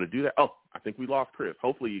he'll be able to do that? Oh, I think we lost Chris.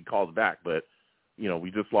 Hopefully he calls back, but you know,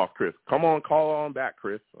 we just lost Chris. Come on, call on back,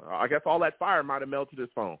 Chris. I guess all that fire might have melted his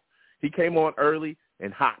phone. He came on early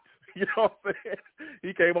and hot. You know what I'm saying?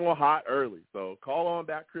 He came on hot early. So call on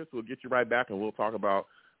back, Chris. We'll get you right back, and we'll talk about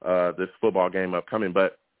this football game upcoming.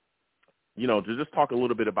 But, you know, to just talk a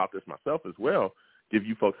little bit about this myself as well, give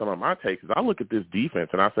you folks some of my takes, is I look at this defense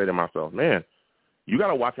and I say to myself, man, you got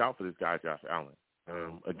to watch out for this guy, Josh Allen.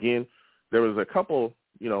 Again, there was a couple –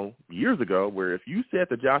 you know, years ago, where if you said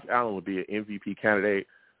that Josh Allen would be an MVP candidate,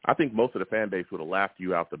 I think most of the fan base would have laughed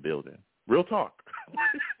you out the building. Real talk.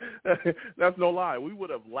 That's no lie. We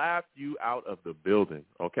would have laughed you out of the building,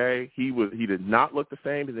 okay? He did not look the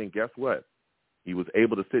same, and then guess what? He was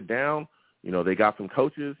able to sit down. You know, they got some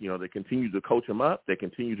coaches. You know, they continued to coach him up. They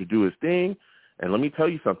continued to do his thing. And let me tell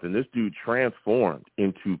you something. This dude transformed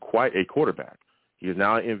into quite a quarterback. He is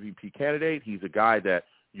now an MVP candidate. He's a guy that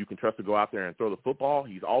you can trust to go out there and throw the football.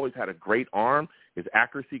 He's always had a great arm. His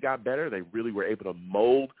accuracy got better. They really were able to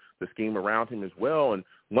mold the scheme around him as well. And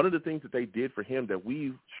one of the things that they did for him that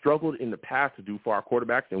we've struggled in the past to do for our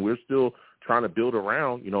quarterbacks, and we're still trying to build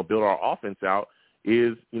around, you know, build our offense out,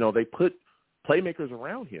 is, you know, they put playmakers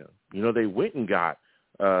around him. You know, they went and got,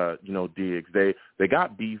 you know, Diggs. They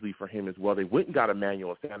got Beasley for him as well. They went and got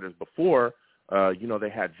Emmanuel Sanders before. You know, they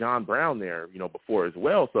had John Brown there, you know, before as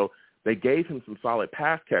well. So they gave him some solid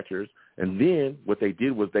pass catchers, and then what they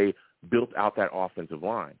did was they built out that offensive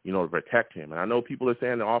line, you know, to protect him. And I know people are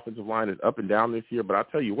saying the offensive line is up and down this year, but I'll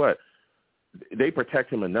tell you what, they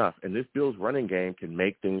protect him enough, and this Bills running game can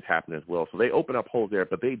make things happen as well. So they open up holes there,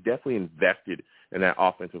 but they definitely invested in that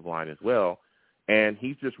offensive line as well, and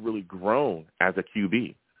he's just really grown as a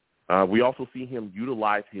QB. We also see him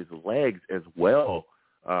utilize his legs as well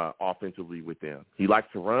offensively with them. He likes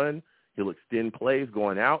to run. He'll extend plays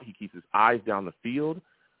going out. He keeps his eyes down the field.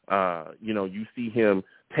 You know, you see him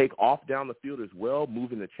take off down the field as well,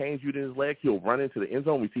 moving the chains unit in his leg. He'll run into the end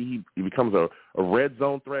zone. We see he becomes a red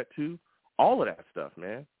zone threat too. All of that stuff,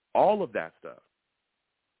 man. All of that stuff.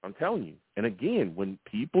 I'm telling you. And again, when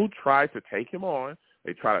people try to take him on,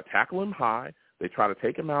 they try to tackle him high, they try to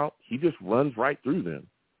take him out, he just runs right through them.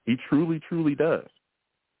 He truly, truly does.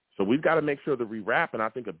 So we've got to make sure that we wrap, and I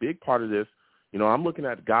think a big part of this, I'm looking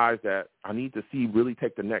at guys that I need to see really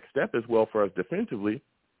take the next step as well for us defensively.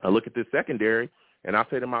 I look at this secondary, and I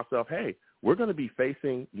say to myself, hey, we're going to be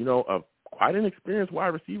facing, quite an experienced wide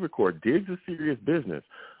receiver core. Diggs is serious business.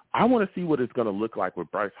 I want to see what it's going to look like with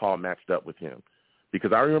Bryce Hall matched up with him.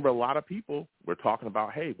 Because I remember a lot of people were talking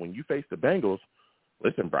about, hey, when you face the Bengals,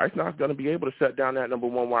 listen, Bryce not going to be able to shut down that number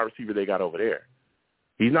one wide receiver they got over there.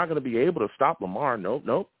 He's not going to be able to stop Lamar.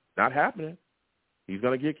 Nope, not happening. He's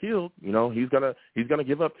going to get killed. He's going to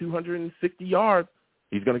give up 260 yards.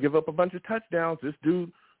 He's going to give up a bunch of touchdowns. This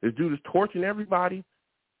dude is torching everybody.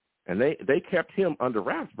 And they kept him under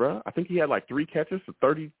wraps, bro. I think he had like 3 catches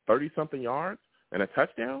for 30-something yards and a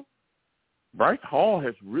touchdown. Bryce Hall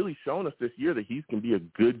has really shown us this year that he can be a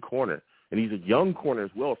good corner, and he's a young corner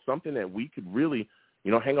as well, something that we could really,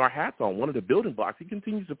 hang our hats on. One of the building blocks. He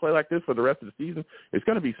continues to play like this for the rest of the season. It's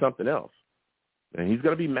going to be something else. And he's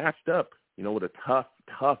going to be matched up, with a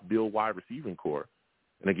tough Bill wide receiving core.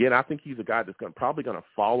 And, again, I think he's a guy that's probably going to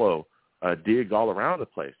follow Diggs all around the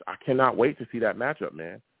place. I cannot wait to see that matchup,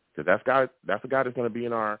 man, because that's a guy that's going to be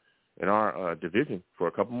in our division for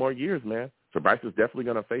a couple more years, man. So Bryce is definitely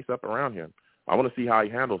going to face up around him. I want to see how he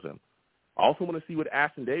handles him. I also want to see what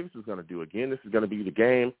Ashtyn Davis is going to do. Again, this is going to be the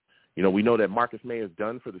game. We know that Marcus May is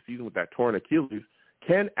done for the season with that torn Achilles.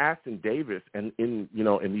 Can Ashtyn Davis and in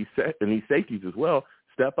these safeties as well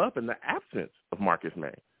step up in the absence of Marcus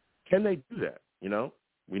May? Can they do that? We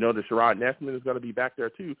know that Sherrod Nessman is going to be back there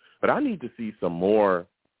too, but I need to see some more.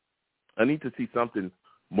 I need to see something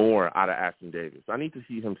more out of Ashtyn Davis. I need to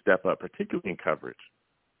see him step up, particularly in coverage.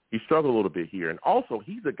 He struggled a little bit here. And also,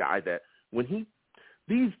 he's a guy that when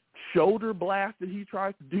these shoulder blasts that he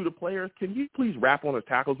tries to do to players, can you please wrap on his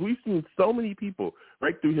tackles? We've seen so many people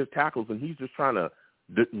break through his tackles, and he's just trying to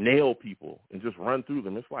nail people and just run through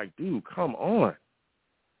them. It's like, dude, come on.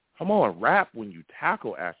 Come on, wrap when you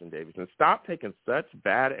tackle Ashtyn Davis, and stop taking such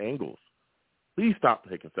bad angles. Please stop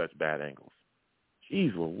taking such bad angles.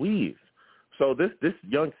 Jeez Louise. So this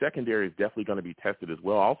young secondary is definitely going to be tested as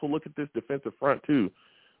well. Also look at this defensive front too.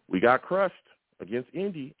 We got crushed against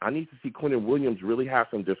Indy. I need to see Quentin Williams really have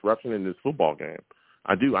some disruption in this football game.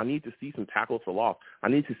 I do. I need to see some tackles for loss. I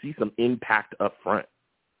need to see some impact up front.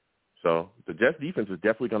 So the Jets defense is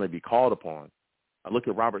definitely going to be called upon. I look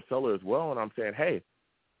at Robert Saleh as well, and I'm saying, hey,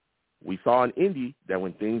 we saw in Indy that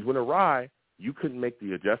when things went awry, you couldn't make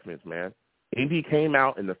the adjustments, man. Indy came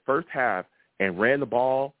out in the first half and ran the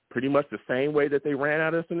ball pretty much the same way that they ran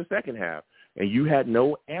at us in the second half, and you had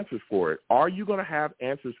no answers for it. Are you going to have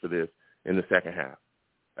answers for this in the second half?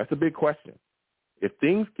 That's a big question. If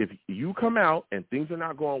you come out and things are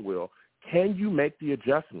not going well, can you make the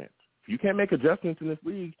adjustments? If you can't make adjustments in this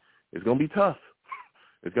league, it's going to be tough.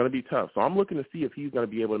 It's going to be tough. So I'm looking to see if he's going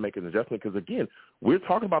to be able to make an adjustment because, again, we're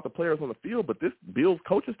talking about the players on the field, but this Bills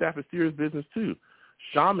coaching staff is serious business too.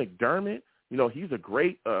 Sean McDermott, he's a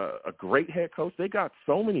great head coach. They got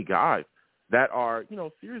so many guys that are,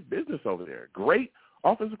 serious business over there. Great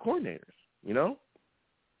offensive coordinators,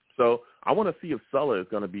 So I want to see if Saleh is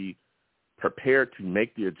going to be prepared to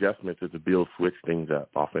make the adjustments as the Bills switch things up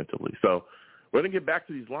offensively. So we're going to get back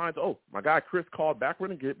to these lines. Oh, my guy Chris called back. We're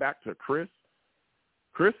going to get back to Chris.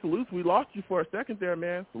 Chris, salutes. We lost you for a second there,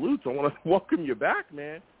 man. Salutes. I want to welcome you back,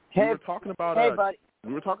 man. Hey, we were talking about buddy.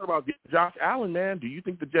 We were talking about Josh Allen, man. Do you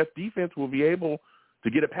think the Jets defense will be able to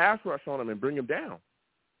get a pass rush on him and bring him down?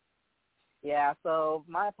 Yeah, so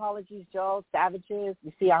my apologies, Joe. Savages.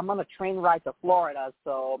 You see, I'm on a train ride to Florida,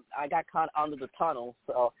 so I got caught under the tunnel.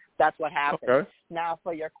 So that's what happened. Okay. Now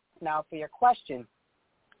for your question,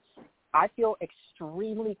 I feel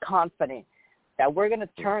extremely confident that we're going to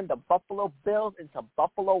turn the Buffalo Bills into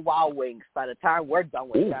Buffalo Wild Wings by the time we're done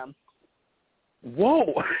with them.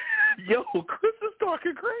 Whoa. Yo, Chris is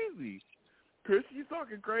talking crazy. Chris, you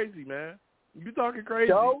talking crazy, man. You talking crazy.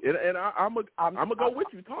 Joe, and I'm gonna go with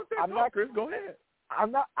you. Talk that talk, Chris. Go ahead.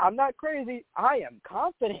 I'm not crazy. I am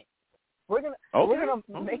confident. We're gonna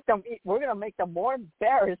make them. We're gonna make them more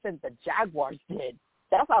embarrassed than the Jaguars did.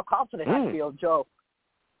 That's how confident I feel, Joe.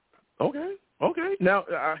 Okay. Now,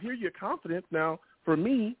 I hear your confidence. Now, for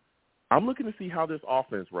me, I'm looking to see how this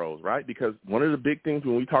offense rolls, right? Because one of the big things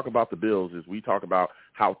when we talk about the Bills is we talk about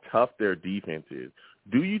how tough their defense is.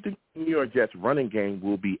 Do you think the New York Jets running game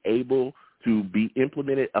will be able to be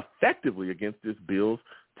implemented effectively against this Bills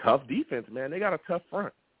tough defense, man? They got a tough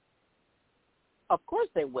front. Of course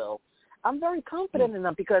they will. I'm very confident in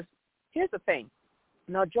them because here's the thing.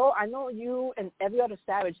 Now, Joe, I know you and every other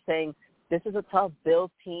Savage saying this is a tough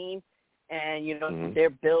Bills team and, they're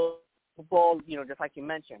buildable, just like you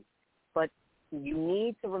mentioned. But you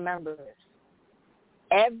need to remember this.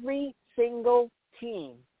 Every single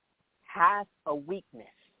team has a weakness,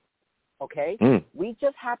 okay? We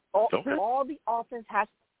just have all the offense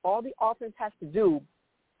has to do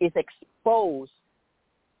is expose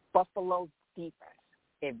Buffalo's defense.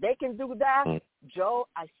 If they can do that, Joe,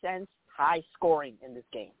 I sense high scoring in this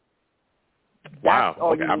game. Wow.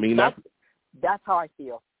 Okay. That's how I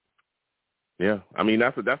feel. Yeah. I mean,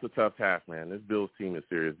 that's a tough task, man. This Bills team is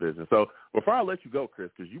serious business. So before I let you go,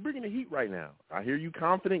 Chris, because you're bringing the heat right now. I hear you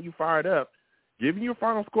confident, you fired up. Give me your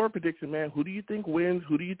final score prediction, man. Who do you think wins?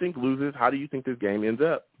 Who do you think loses? How do you think this game ends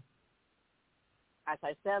up? As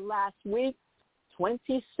I said last week,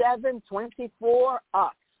 27-24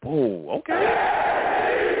 up. Oh, okay.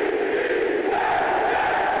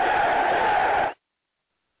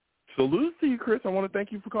 Salute to you, Chris. I want to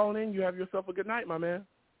thank you for calling in. You have yourself a good night, my man.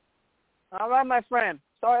 All right, my friend.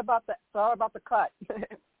 Sorry about the cut.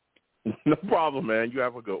 No problem, man. You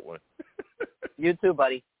have a good one. You too,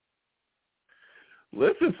 buddy.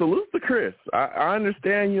 Listen, salute to Chris. I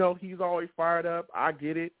understand, he's always fired up. I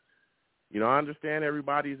get it. I understand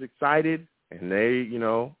everybody's excited, and they,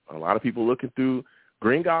 a lot of people looking through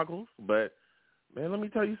green goggles. But, man, let me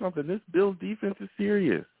tell you something. This Bills defense is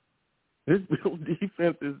serious. This Bills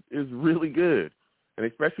defense is really good. And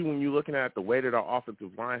especially when you're looking at the way that our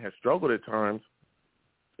offensive line has struggled at times,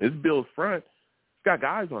 this Bills front, it's got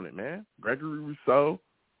guys on it, man. Gregory Rousseau,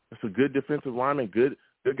 that's a good defensive lineman, good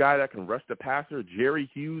guy that can rush the passer. Jerry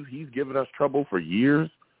Hughes, he's given us trouble for years.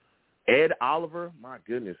 Ed Oliver, my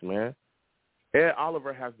goodness, man. Ed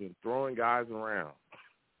Oliver has been throwing guys around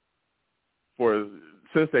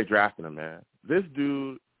since they drafted him, man. This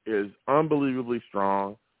dude is unbelievably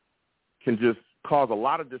strong, can just cause a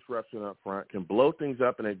lot of disruption up front, can blow things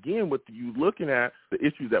up. And, again, with you looking at the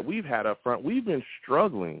issues that we've had up front, we've been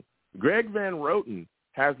struggling. Greg Van Roten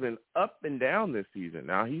has been up and down this season.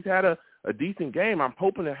 Now, he's had a decent game. I'm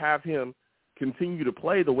hoping to have him continue to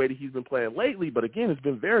play the way that he's been playing lately. But, again, it's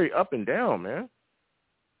been very up and down, man.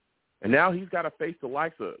 And now he's got to face the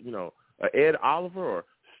likes of, Ed Oliver or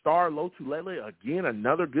Star Lotulelei, again,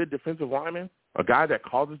 another good defensive lineman, a guy that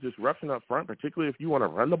causes disruption up front, particularly if you want to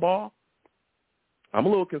run the ball. I'm a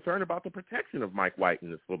little concerned about the protection of Mike White in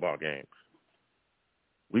this football game.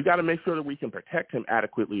 We've got to make sure that we can protect him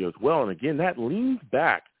adequately as well. And, again, that leans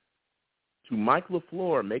back to Mike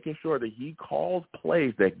LaFleur making sure that he calls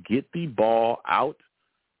plays that get the ball out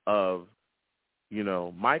of,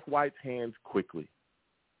 Mike White's hands quickly.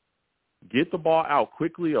 Get the ball out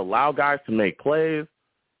quickly, allow guys to make plays,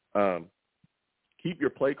 keep your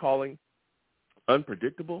play calling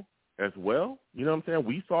unpredictable as well. You know what I'm saying?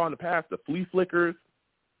 We saw in the past the flea flickers,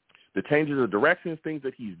 the changes of directions, things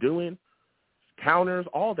that he's doing, counters,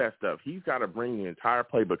 all that stuff. He's got to bring the entire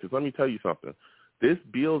playbook. Because let me tell you something. This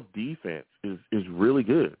Bills defense is really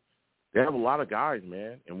good. They have a lot of guys,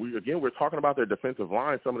 man. And we're talking about their defensive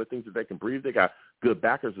line, some of the things that they can breathe. They got good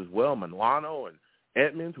backers as well, Milano and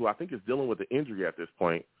Edmonds, who I think is dealing with an injury at this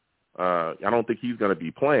point. I don't think he's going to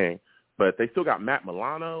be playing. But they still got Matt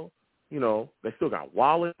Milano. They still got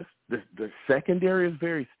Wallace. The secondary is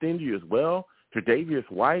very stingy as well. Tre'Davious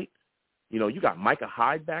White. You got Micah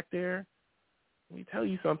Hyde back there. Let me tell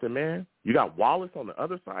you something, man. You got Wallace on the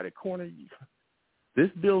other side at corner. This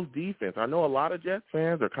Bills defense, I know a lot of Jets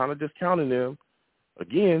fans are kind of discounting them.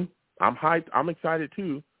 Again, I'm hyped. I'm excited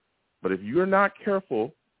too. But if you're not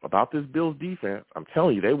careful about this Bills defense, I'm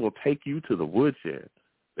telling you, they will take you to the woodshed.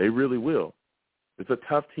 They really will. It's a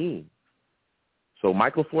tough team. So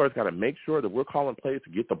Michael Flores got to make sure that we're calling plays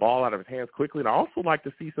to get the ball out of his hands quickly. And I also like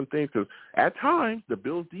to see some things because at times the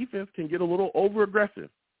Bills defense can get a little over-aggressive.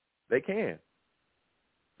 They can.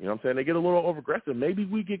 You know what I'm saying? They get a little over-aggressive. Maybe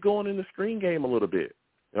we get going in the screen game a little bit.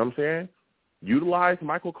 You know what I'm saying? Utilize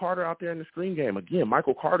Michael Carter out there in the screen game. Again,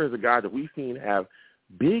 Michael Carter is a guy that we've seen have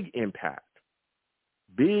big impact.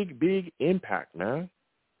 Big impact, man.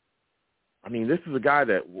 I mean, this is a guy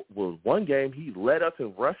that was one game he led us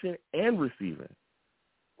in rushing and receiving.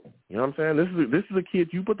 You know what I'm saying? This is a kid,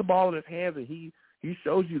 you put the ball in his hands and he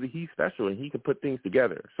shows you that he's special and he can put things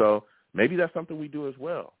together. So maybe that's something we do as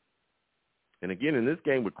well. And again, in this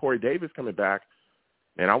game with Corey Davis coming back,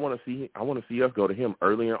 man, I want to see us go to him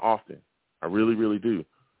early and often. I really, really do.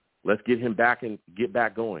 Let's get him back and get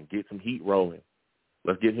back going, get some heat rolling.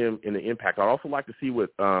 Let's get him in the impact. I'd also like to see what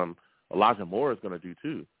Elijah Moore is going to do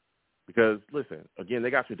too. Because, listen, again, they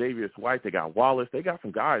got Tre'Davious White, they got Wallace, they got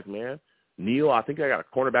some guys, man. Neal, I think I got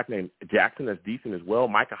a cornerback named Jackson that's decent as well.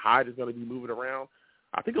 Micah Hyde is going to be moving around.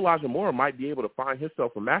 I think Elijah Moore might be able to find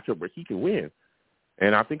himself a matchup where he can win.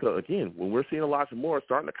 And I think, again, when we're seeing Elijah Moore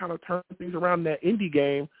starting to kind of turn things around in that Indy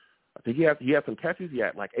game, I think he had some catches. He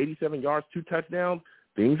had like 87 yards, 2 touchdowns.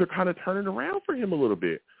 Things are kind of turning around for him a little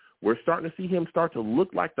bit. We're starting to see him start to look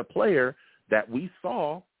like the player that we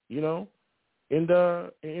saw, in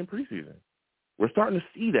preseason. We're starting to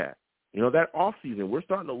see that. That offseason, we're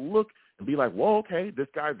starting to look and be like, whoa, okay, this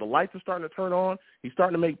guy, the lights are starting to turn on. He's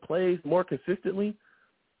starting to make plays more consistently.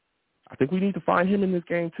 I think we need to find him in this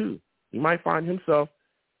game too. He might find himself,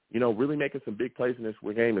 really making some big plays in this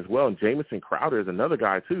game as well. And Jamison Crowder is another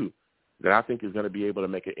guy too that I think is going to be able to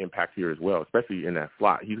make an impact here as well, especially in that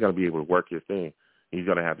slot. He's going to be able to work his thing. He's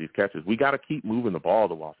going to have these catches. We got to keep moving the ball,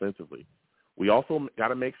 though, offensively. We also got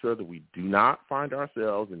to make sure that we do not find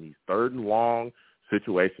ourselves in these 3rd and long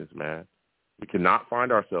situations, man. We cannot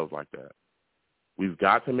find ourselves like that. We've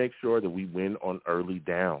got to make sure that we win on early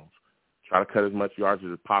downs. Try to cut as much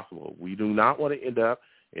yardage as possible. We do not want to end up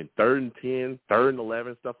in 3rd and 10, 3rd and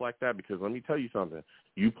 11, stuff like that, because let me tell you something.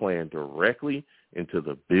 You playing directly into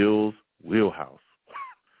the Bills' wheelhouse.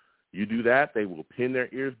 You do that, they will pin their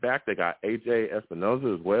ears back. They got A.J.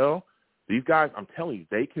 Espinoza as well. These guys, I'm telling you,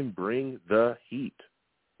 they can bring the heat.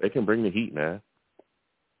 They can bring the heat, man.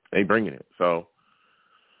 They bringing it. So,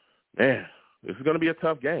 man, this is going to be a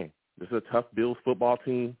tough game. This is a tough Bills football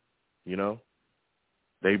team,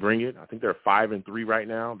 They bring it. I think they're 5-3 right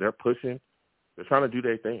now. They're pushing. They're trying to do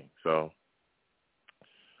their thing. So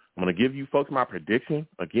I'm going to give you folks my prediction.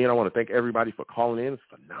 Again, I want to thank everybody for calling in. It's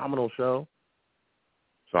a phenomenal show.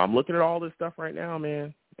 So I'm looking at all this stuff right now,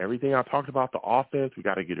 man. Everything I talked about, the offense, we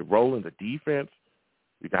got to get it rolling, the defense.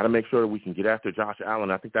 We got to make sure that we can get after Josh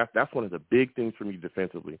Allen. I think that's one of the big things for me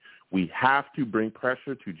defensively. We have to bring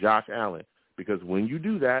pressure to Josh Allen because when you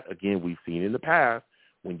do that, again, we've seen in the past,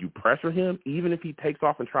 when you pressure him, even if he takes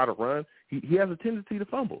off and try to run, he has a tendency to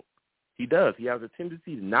fumble. He does. He has a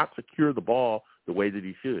tendency to not secure the ball the way that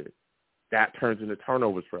he should. That turns into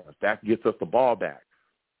turnovers for us. That gets us the ball back.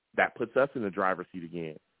 That puts us in the driver's seat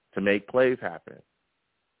again to make plays happen.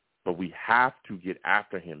 But we have to get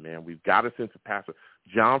after him, man. We've got to send some passer.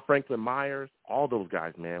 John Franklin Myers, all those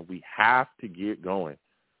guys, man, we have to get going.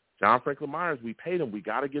 John Franklin Myers, we paid him. We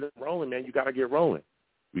got to get it rolling, man. You got to get rolling.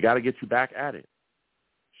 We got to get you back at it.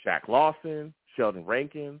 Shaq Lawson, Sheldon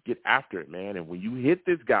Rankin, get after it, man. And when you hit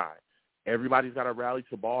this guy, everybody's got to rally to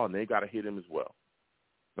the ball, and they got to hit him as well.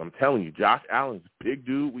 I'm telling you, Josh Allen's a big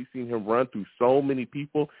dude. We've seen him run through so many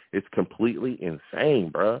people. It's completely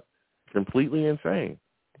insane, bruh. Completely insane.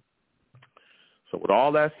 So with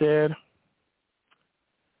all that said,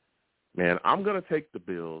 man, I'm going to take the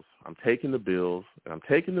Bills. I'm taking the Bills, and I'm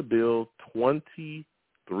taking the Bills 23-10.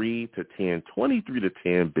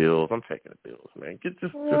 23-10 Bills. I'm taking the Bills, man. Just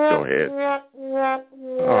go ahead.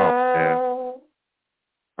 Oh, man.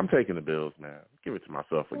 I'm taking the Bills, man. Give it to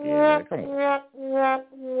myself again, man. Come on.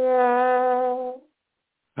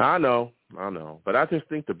 I know. But I just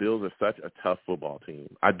think the Bills are such a tough football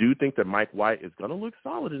team. I do think that Mike White is going to look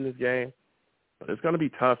solid in this game, but it's going to be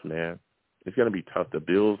tough, man. It's going to be tough. The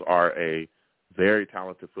Bills are a very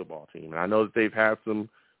talented football team. And I know that they've had some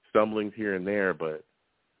stumblings here and there, but,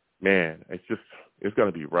 man, it's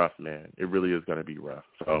going to be rough, man. It really is going to be rough.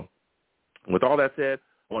 So with all that said,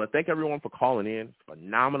 I want to thank everyone for calling in. It's a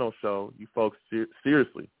phenomenal show. You folks,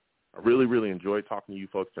 seriously, I really, really enjoyed talking to you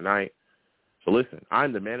folks tonight. So listen,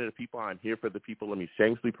 I'm the man of the people. I'm here for the people. Let me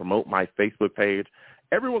shamelessly promote my Facebook page.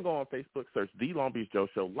 Everyone go on Facebook, search The Long Beach Joe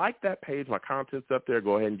Show. Like that page. My content's up there.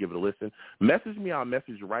 Go ahead and give it a listen. Message me. I'll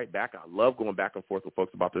message you right back. I love going back and forth with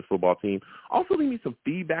folks about this football team. Also, leave me some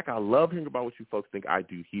feedback. I love hearing about what you folks think I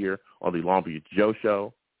do here on The Long Beach Joe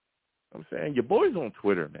Show. I'm saying your boy's on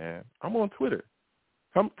Twitter, man. I'm on Twitter.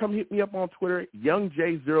 Come hit me up on Twitter,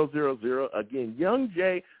 YoungJ000. Again,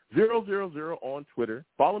 YoungJ000 on Twitter.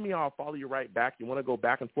 Follow me, I'll follow you right back. You want to go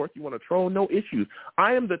back and forth, you want to troll, no issues.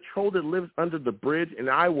 I am the troll that lives under the bridge, and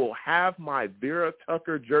I will have my Vera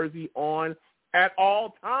Tucker jersey on at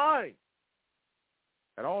all times.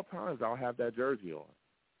 At all times, I'll have that jersey on.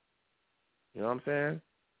 You know what I'm saying?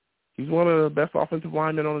 He's one of the best offensive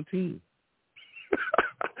linemen on the team.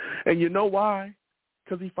 And you know why?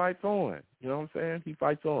 Because he fights on. You know what I'm saying? He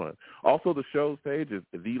fights on. Also, the show's page is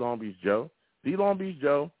The Long Beach Joe. The Long Beach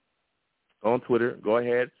Joe on Twitter. Go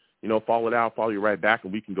ahead. Follow it out. Follow you right back,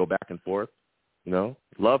 and we can go back and forth.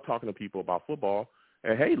 Love talking to people about football.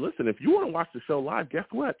 And, hey, listen, if you want to watch the show live, guess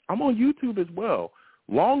what? I'm on YouTube as well.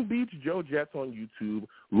 Long Beach Joe Jets on YouTube.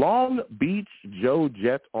 Long Beach Joe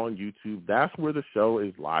Jets on YouTube. That's where the show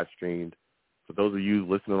is live streamed. For those of you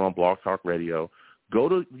listening on Blog Talk Radio, go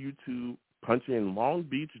to YouTube. punch in Long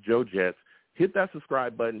Beach Joe Jets, hit that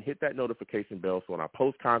subscribe button, hit that notification bell so when I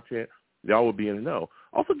post content, y'all will be in the know.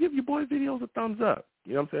 Also, give your boy videos a thumbs up.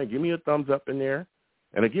 You know what I'm saying? Give me a thumbs up in there.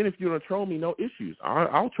 And, again, if you're going to troll me, no issues.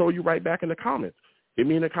 I'll troll you right back in the comments. Hit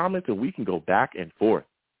me in the comments, and we can go back and forth.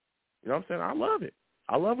 You know what I'm saying? I love it.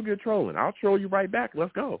 I love a good trolling. I'll troll you right back.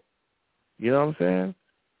 Let's go. You know what I'm saying?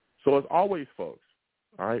 So, as always, folks,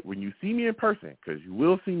 all right, when you see me in person, because you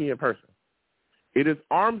will see me in person, it is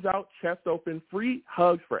arms out, chest open, free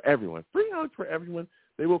hugs for everyone. Free hugs for everyone.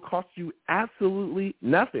 They will cost you absolutely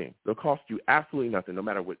nothing. They'll cost you absolutely nothing. No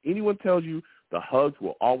matter what anyone tells you, the hugs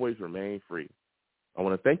will always remain free. I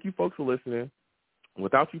want to thank you folks for listening.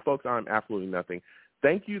 Without you folks, I'm absolutely nothing.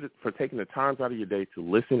 Thank you for taking the time out of your day to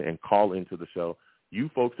listen and call into the show. You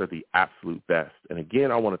folks are the absolute best. And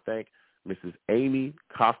again, I want to thank Mrs. Amy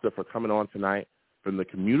Costa for coming on tonight from the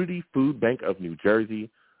Community Food Bank of New Jersey.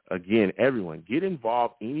 Again, everyone, get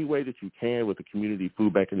involved any way that you can with the Community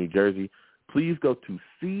Food Bank of New Jersey. Please go to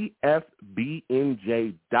cfbnj.org.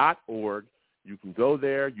 You can go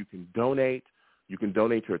there. You can donate. You can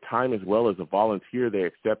donate your time as well as a volunteer. They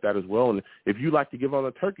accept that as well. And if you'd like to give on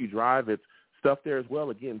a turkey drive, it's stuff there as well.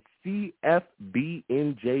 Again, cfbnj.org.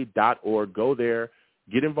 Go there.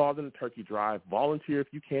 Get involved in the turkey drive. Volunteer if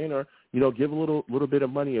you can, or, give a little bit of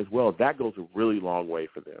money as well. That goes a really long way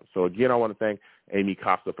for them. So, again, I want to thank Amy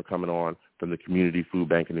Costa for coming on from the Community Food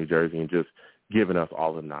Bank in New Jersey and just giving us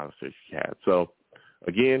all the knowledge that she had. So,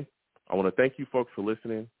 again, I want to thank you folks for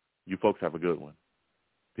listening. You folks have a good one.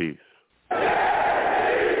 Peace.